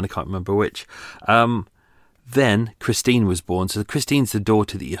 29, I can't remember which. Then Christine was born. So Christine's the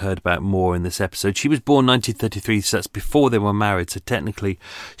daughter that you heard about more in this episode. She was born 1933, so that's before they were married. So technically,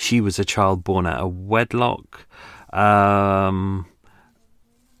 she was a child born out of wedlock. Noreen,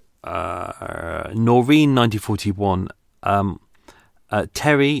 1941.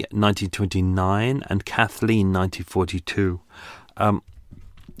 Terry, 1929. And Kathleen, 1942.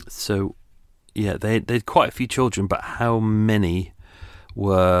 So, yeah, they had quite a few children, but how many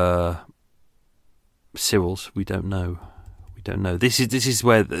were Cyril's, we don't know. This is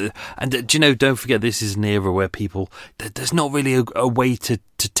where, and do you know? Don't forget, this is an era where people there's not really a way to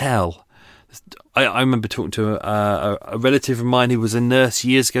tell. I remember talking to a relative of mine who was a nurse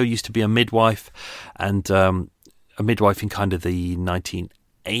years ago. Used to be a midwife, and a midwife in kind of the 1980s,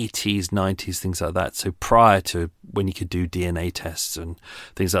 90s, things like that. So prior to when you could do DNA tests and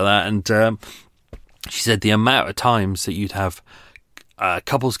things like that, and she said the amount of times that you'd have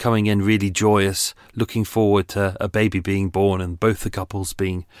couples coming in really joyous, looking forward to a baby being born, and both the couples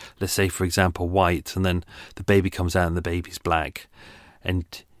being, let's say, for example, white, and then the baby comes out and the baby's black. And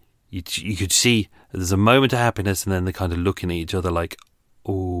you could see there's a moment of happiness, and then they're kind of looking at each other like,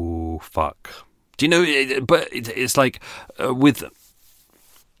 oh, fuck. Do you know, but it's like with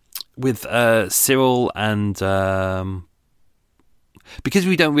Cyril and... because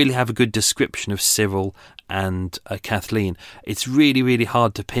we don't really have a good description of Cyril and Kathleen, it's really, really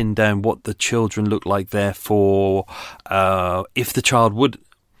hard to pin down what the children look like. Therefore, if the child would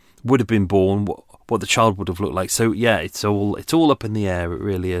have been born, what the child would have looked like. So yeah, it's all up in the air. It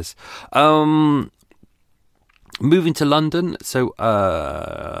really is. Moving to London, so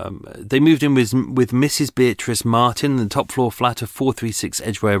they moved in with Mrs. Beatrice Martin in the top floor flat of 436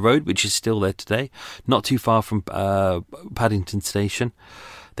 Edgware Road, which is still there today, not too far from Paddington Station.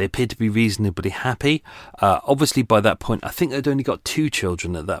 They appeared to be reasonably happy. Obviously, by that point, I think they'd only got 2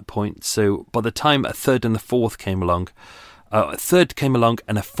 children at that point. So by the time a third and a fourth came along, a third came along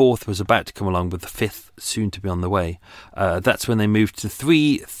and a fourth was about to come along, with the 5th soon to be on the way. That's when they moved to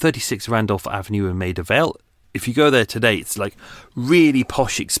 336 Randolph Avenue in Maida Vale. If you go there today, it's like really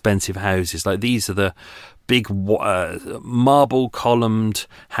posh, expensive houses. Like these are the big marble columned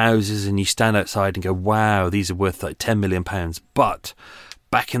houses, and you stand outside and go, wow, these are worth like £10 million. But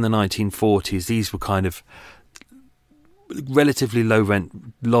back in the 1940s, these were kind of relatively low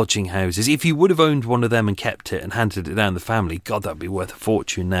rent lodging houses. If you would have owned one of them and kept it and handed it down the family, God, that'd be worth a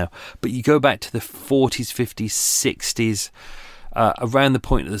fortune now. But you go back to the 40s, 50s, 60s, around the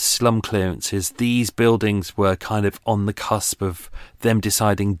point of the slum clearances, these buildings were kind of on the cusp of them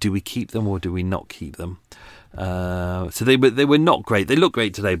deciding, do we keep them or do we not keep them? So they were not great. They look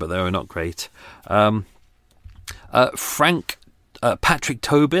great today, but they were not great. Patrick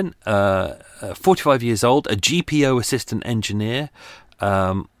Tobin, 45 years old, a GPO assistant engineer.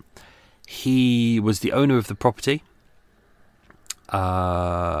 He was the owner of the property.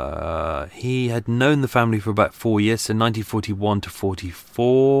 He had known the family for about 4 years, so 1941 to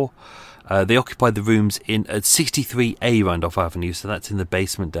 44. They occupied the rooms at 63A Randolph Avenue, so that's in the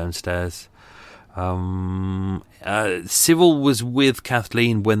basement downstairs. Cyril was with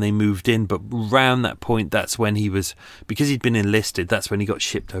Kathleen when they moved in, but around that point, that's when because he'd been enlisted, that's when he got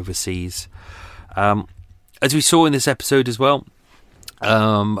shipped overseas. As we saw in this episode as well,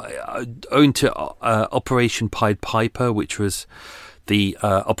 owing to Operation Pied Piper, which was the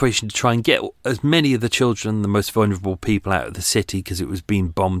operation to try and get as many of the children, the most vulnerable people, out of the city because it was being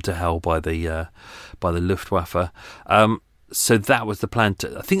bombed to hell by the Luftwaffe. So that was the plan.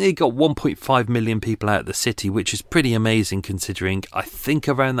 I think they got 1.5 million people out of the city, which is pretty amazing considering I think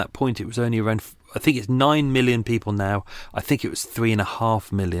around that point it was only around, I think it's 9 million people now. I think it was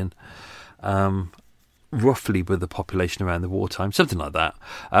 3.5 million, roughly, with the population around the wartime, something like that.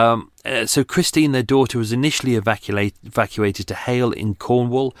 So Christine, their daughter, was initially evacuated to Hale in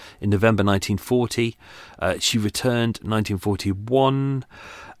Cornwall in November 1940. She returned 1941.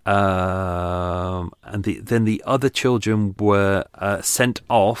 And then the other children were sent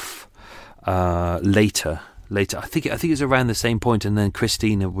off later. I think it was around the same point, and then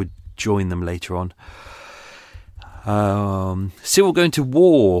Christina would join them later on. Cyril going to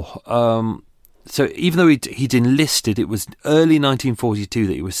war. So even though he'd enlisted, it was early 1942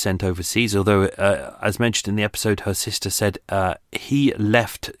 that he was sent overseas. Although, as mentioned in the episode, her sister said he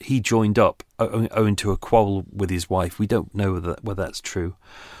joined up owing to a quarrel with his wife. We don't know whether that's true.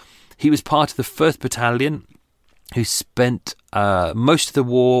 He was part of the 1st Battalion, who spent most of the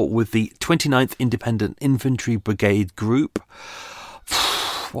war with the 29th Independent Infantry Brigade Group.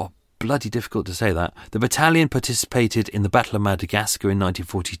 What bloody difficult to say that. The battalion participated in the Battle of Madagascar in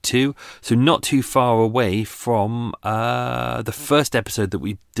 1942, so not too far away from the first episode that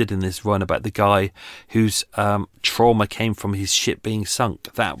we did in this run about the guy whose trauma came from his ship being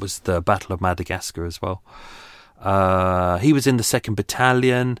sunk. That was the Battle of Madagascar as well. He was in the 2nd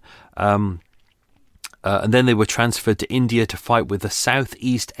Battalion, and then they were transferred to India to fight with the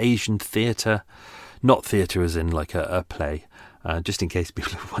Southeast Asian Theatre. Not theatre as in like a play. Just in case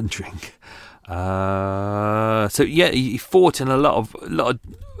people are wondering. So yeah, he fought in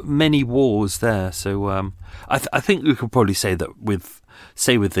many wars there. So I think we could probably say that with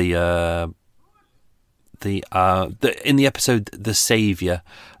the in the episode The Saviour,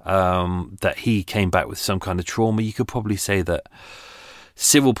 that he came back with some kind of trauma. You could probably say that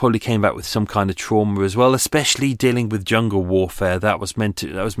Cyril probably came back with some kind of trauma as well, especially dealing with jungle warfare. That was meant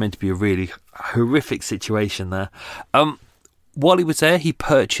to be a really horrific situation there. While he was there, he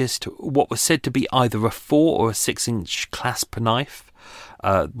purchased what was said to be either a 4 or a 6-inch clasp knife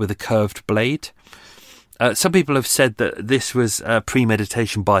with a curved blade. Some people have said that this was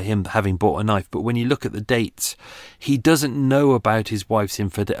premeditation by him having bought a knife, but when you look at the dates, he doesn't know about his wife's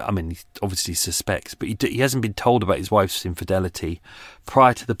infidelity. I mean, he obviously suspects, but he hasn't been told about his wife's infidelity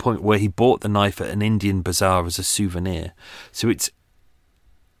prior to the point where he bought the knife at an Indian bazaar as a souvenir. So it's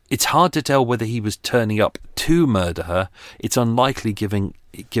hard to tell whether he was turning up to murder her. It's unlikely given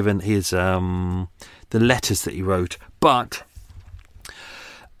his the letters that he wrote, but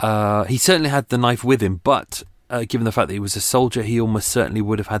he certainly had the knife with him. But given the fact that he was a soldier, he almost certainly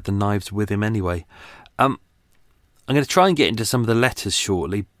would have had the knives with him anyway. I'm going to try and get into some of the letters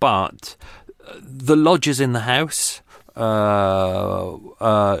shortly, but the lodgers in the house. Gordon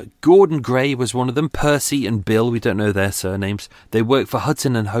Gray was one of them. Percy and Bill, we don't know their surnames. They worked for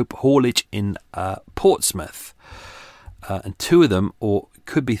Hudson and Hope Haulage in Portsmouth, and 2 of them, or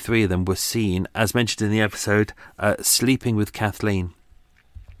could be 3 of them, were seen, as mentioned in the episode, sleeping with Kathleen.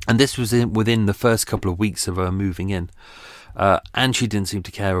 And this was within the first couple of weeks of her moving in, and she didn't seem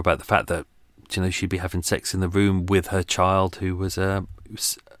to care about the fact that she'd be having sex in the room with her child, who was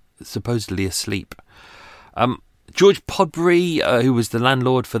supposedly asleep. George Podbury, who was the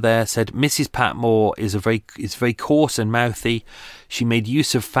landlord for there, said Mrs. Patmore is very coarse and mouthy. She made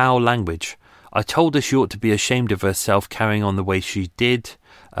use of foul language. I told her she ought to be ashamed of herself carrying on the way she did.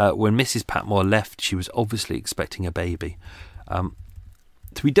 When Mrs. Patmore left, she was obviously expecting a baby. So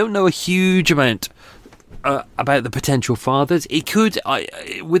we don't know a huge amount about the potential fathers. It could,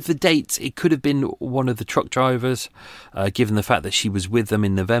 with the dates, it could have been one of the truck drivers, given the fact that she was with them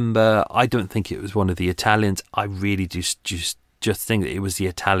in November. I don't think it was one of the Italians. I really just think that it was the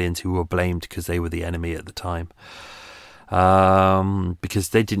Italians who were blamed because they were the enemy at the time. because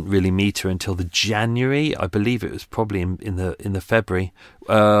they didn't really meet her until the January. I believe it was probably in the February,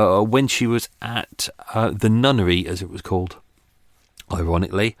 when she was at the nunnery, as it was called,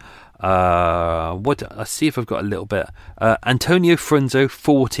 ironically. I see if I've got a little bit. Antonio Frunzo,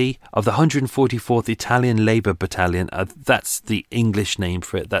 40, of the 144th Italian Labour Battalion. That's the English name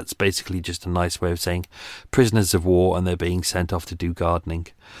for it. That's basically just a nice way of saying prisoners of war, and they're being sent off to do gardening.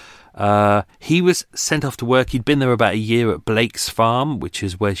 He was sent off to work. He'd been there about a year at Blake's farm, which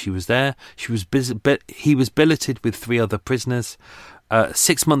is where she was there. He was billeted with 3 other prisoners.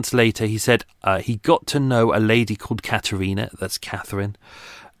 6 months later, he said he got to know a lady called Katerina, that's Catherine,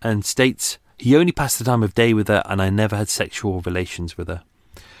 and states, he only passed the time of day with her and I never had sexual relations with her.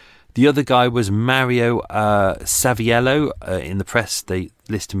 The other guy was Mario Saviello. In the press, they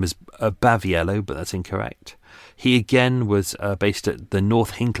list him as Baviello, but that's incorrect. He again was based at the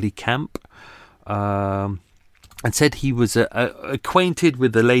North Hinckley camp, and said he was acquainted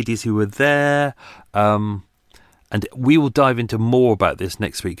with the ladies who were there. And we will dive into more about this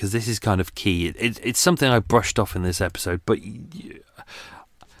next week, because this is kind of key. It's something I brushed off in this episode, but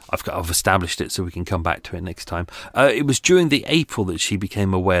I've established it so we can come back to it next time. It was during the April that she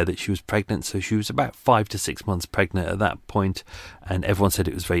became aware that she was pregnant, so she was about 5 to 6 months pregnant at that point, and everyone said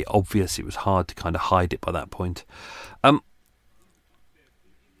it was very obvious. It was hard to kind of hide it by that point.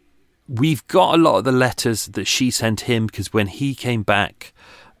 We've got a lot of the letters that she sent him, because when he came back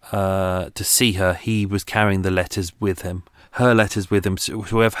to see her, he was carrying the letters with him. Her letters with him. So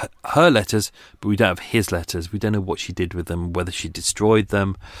we have her letters, but we don't have his letters. We don't know what she did with them, whether she destroyed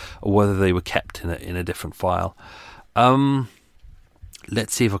them or whether they were kept in a different file.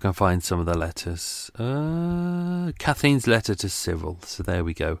 Let's see if I can find some of the letters. Kathleen's letter to Cyril. So there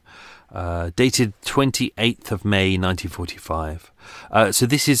we go. Dated 28th of May 1945. So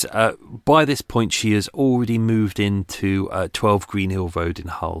this is, by this point, she has already moved into 12 Greenhill Road in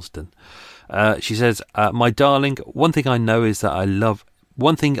Harlesden. She says, my darling, one thing I know is that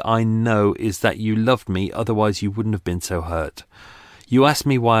you loved me, otherwise you wouldn't have been so hurt. You asked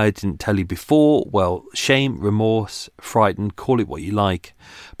me why I didn't tell you before. Well, shame, remorse, frightened, call it what you like.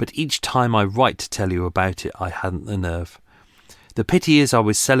 But each time I write to tell you about it, I hadn't the nerve. The pity is I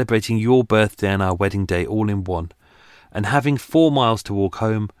was celebrating your birthday and our wedding day all in one. And having 4 miles to walk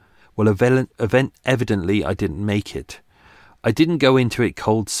home, well, evidently I didn't make it. I didn't go into it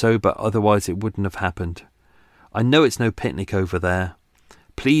cold sober, otherwise it wouldn't have happened. I know it's no picnic over there.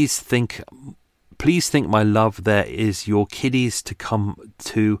 Please think, my love, there is your kiddies to come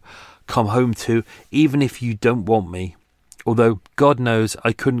home to, even if you don't want me. Although, God knows,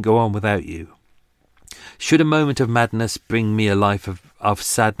 I couldn't go on without you. Should a moment of madness bring me a life of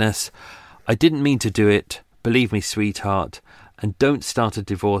sadness, I didn't mean to do it, believe me, sweetheart, and don't start a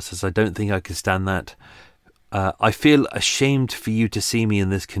divorce, as I don't think I can stand that. I feel ashamed for you to see me in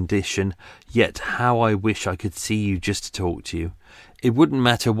this condition, yet how I wish I could see you just to talk to you. It wouldn't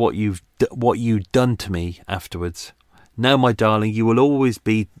matter what you'd done to me afterwards. Now, my darling, you will always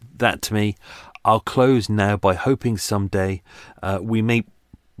be that to me. I'll close now by hoping someday we may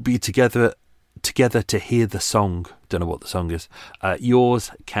be together to hear the song. Don't know what the song is.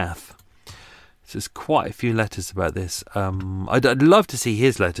 Yours, Kath. So there's quite a few letters about this. I'd love to see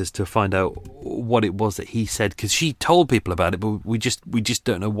his letters to find out what it was that he said, because she told people about it, but we just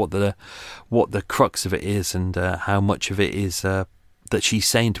don't know what the crux of it is, and how much of it is that she's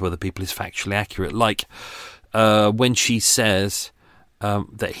saying to other people is factually accurate. Like when she says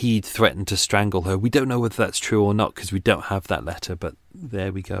that he'd threatened to strangle her. We don't know whether that's true or not, because we don't have that letter, but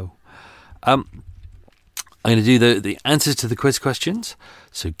there we go. I'm going to do the answers to the quiz questions,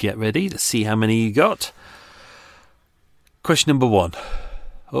 so get ready to see how many you got. Question number 1.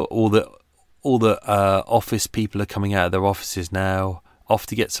 All the office people are coming out of their offices now, off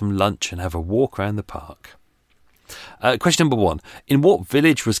to get some lunch and have a walk around the park. Question number 1. In what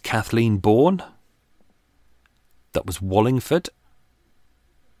village was Kathleen born? That was Wallingford.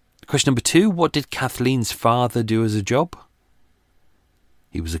 Question number 2. What did Kathleen's father do as a job?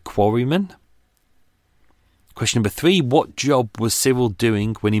 He was a quarryman. Question number 3. What job was Cyril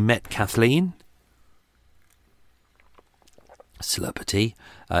doing when he met Kathleen? Celebrity.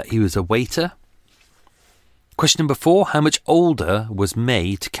 He was a waiter. Question number 4. How much older was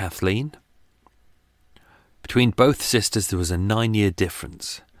May to Kathleen? Between both sisters there was a 9-year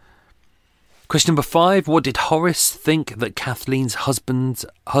difference. Question number 5. What did Horace think that Kathleen's husband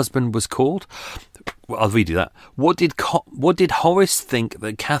was called? Well, I'll read you that. What did Horace think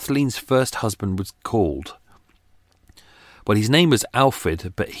that Kathleen's first husband was called? Well, his name was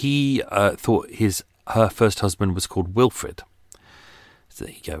Alfred, but he thought her first husband was called Wilfred. So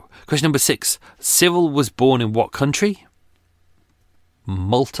there you go. Question number 6. Cyril was born in what country?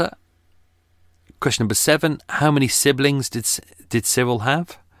 Malta. Question number 7, how many siblings did Cyril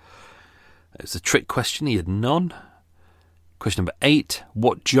have? It was a trick question, he had none. Question number 8,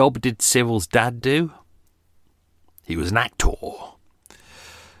 what job did Cyril's dad do? He was an actor.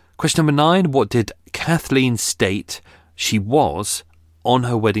 Question number 9, what did Kathleen state she was on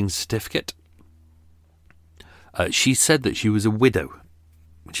her wedding certificate? She said that she was a widow.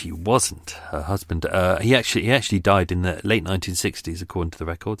 She wasn't. Her husband, he actually died in the late 1960s, according to the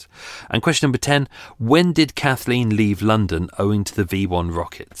records. And question number 10, when did Kathleen leave London owing to the V1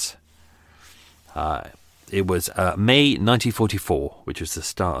 rockets? It was May 1944, which was the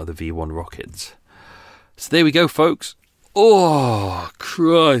start of the V1 rockets. So there we go, folks. Oh,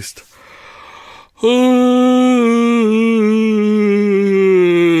 Christ.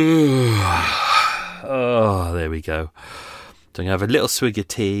 Oh, there we go. So I'm going to have a little swig of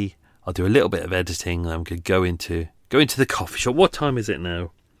tea. I'll do a little bit of editing. I'm going to go into the coffee shop. What time is it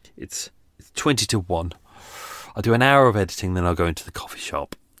now? It's 20 to 1. I'll do an hour of editing, then I'll go into the coffee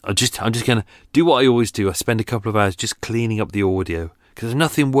shop. I'm just going to do what I always do. I spend a couple of hours just cleaning up the audio, because there's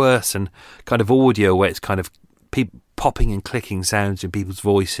nothing worse than kind of audio where it's kind of popping and clicking sounds in people's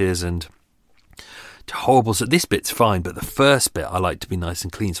voices and horrible. So this bit's fine, but the first bit I like to be nice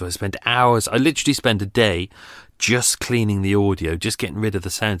and clean. So I spend hours. I literally spend a day just cleaning the audio, just getting rid of the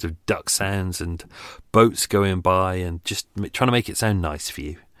sounds of duck sounds and boats going by, and just trying to make it sound nice for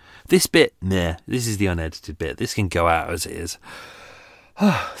you. This bit, nah, this is the unedited bit. This can go out as it is.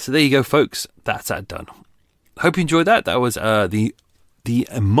 So there you go, folks. That's that done. Hope you enjoyed that. That was the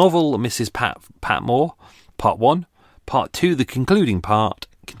Immoral Mrs. Patmore, part 1. Part 2, the concluding part,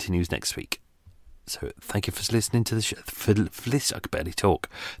 continues next week. So thank you for listening to the show. I could barely talk.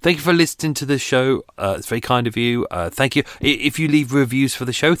 Thank you for listening to the show. It's very kind of you. Thank you. If you leave reviews for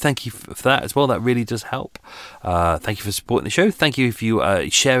the show, thank you for that as well. That really does help. Thank you for supporting the show. Thank you if you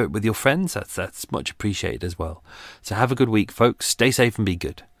share it with your friends. That's much appreciated as well. So have a good week, folks. Stay safe and be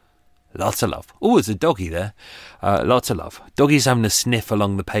good. Lots of love. Oh, there's a doggy there. Lots of love. Doggy's having a sniff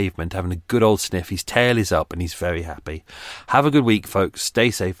along the pavement, having a good old sniff. His tail is up and he's very happy. Have a good week, folks.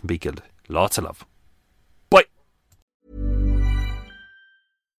 Stay safe and be good. Lots of love. Bye.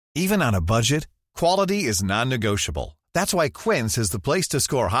 Even on a budget, quality is non-negotiable. That's why Quince is the place to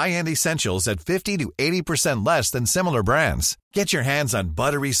score high-end essentials at 50 to 80% less than similar brands. Get your hands on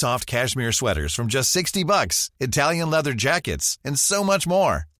buttery soft cashmere sweaters from just $60, Italian leather jackets, and so much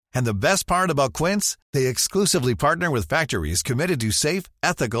more. And the best part about Quince, they exclusively partner with factories committed to safe,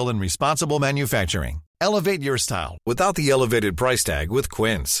 ethical, and responsible manufacturing. Elevate your style without the elevated price tag with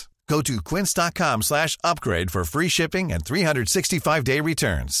Quince. Go to quince.com/upgrade for free shipping and 365-day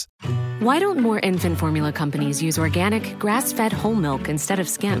returns. Why don't more infant formula companies use organic, grass-fed whole milk instead of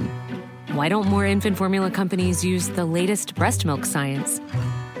skim? Why don't more infant formula companies use the latest breast milk science?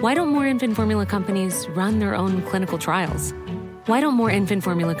 Why don't more infant formula companies run their own clinical trials? Why don't more infant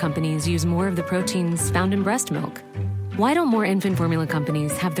formula companies use more of the proteins found in breast milk? Why don't more infant formula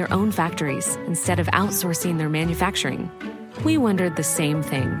companies have their own factories instead of outsourcing their manufacturing? We wondered the same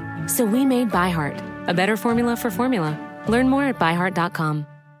thing. So we made ByHeart, a better formula for formula. Learn more at byheart.com.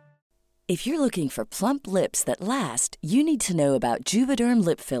 If you're looking for plump lips that last, you need to know about Juvederm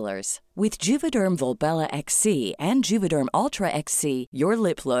lip fillers. With Juvederm Volbella XC and Juvederm Ultra XC, your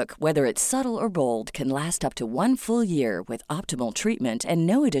lip look, whether it's subtle or bold, can last up to 1 full year with optimal treatment and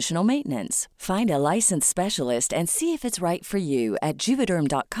no additional maintenance. Find a licensed specialist and see if it's right for you at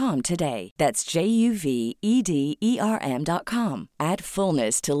Juvederm.com today. That's JUVEDERM.com. Add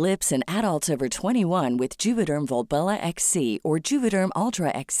fullness to lips in adults over 21 with Juvederm Volbella XC or Juvederm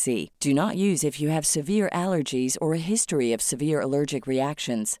Ultra XC. Do not use if you have severe allergies or a history of severe allergic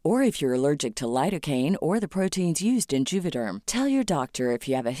reactions, or if you're allergic to lidocaine or the proteins used in Juvederm. Tell your doctor if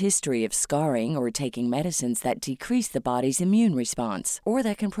you have a history of scarring or taking medicines that decrease the body's immune response or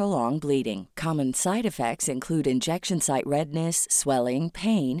that can prolong bleeding. Common side effects include injection site redness, swelling,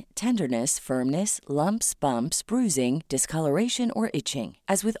 pain, tenderness, firmness, lumps, bumps, bruising, discoloration, or itching.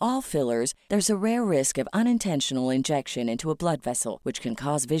 As with all fillers, there's a rare risk of unintentional injection into a blood vessel, which can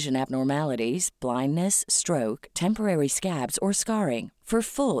cause vision abnormalities, blindness, stroke, temporary scabs, or scarring. For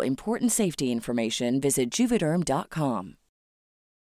full, important safety information, visit Juvederm.com.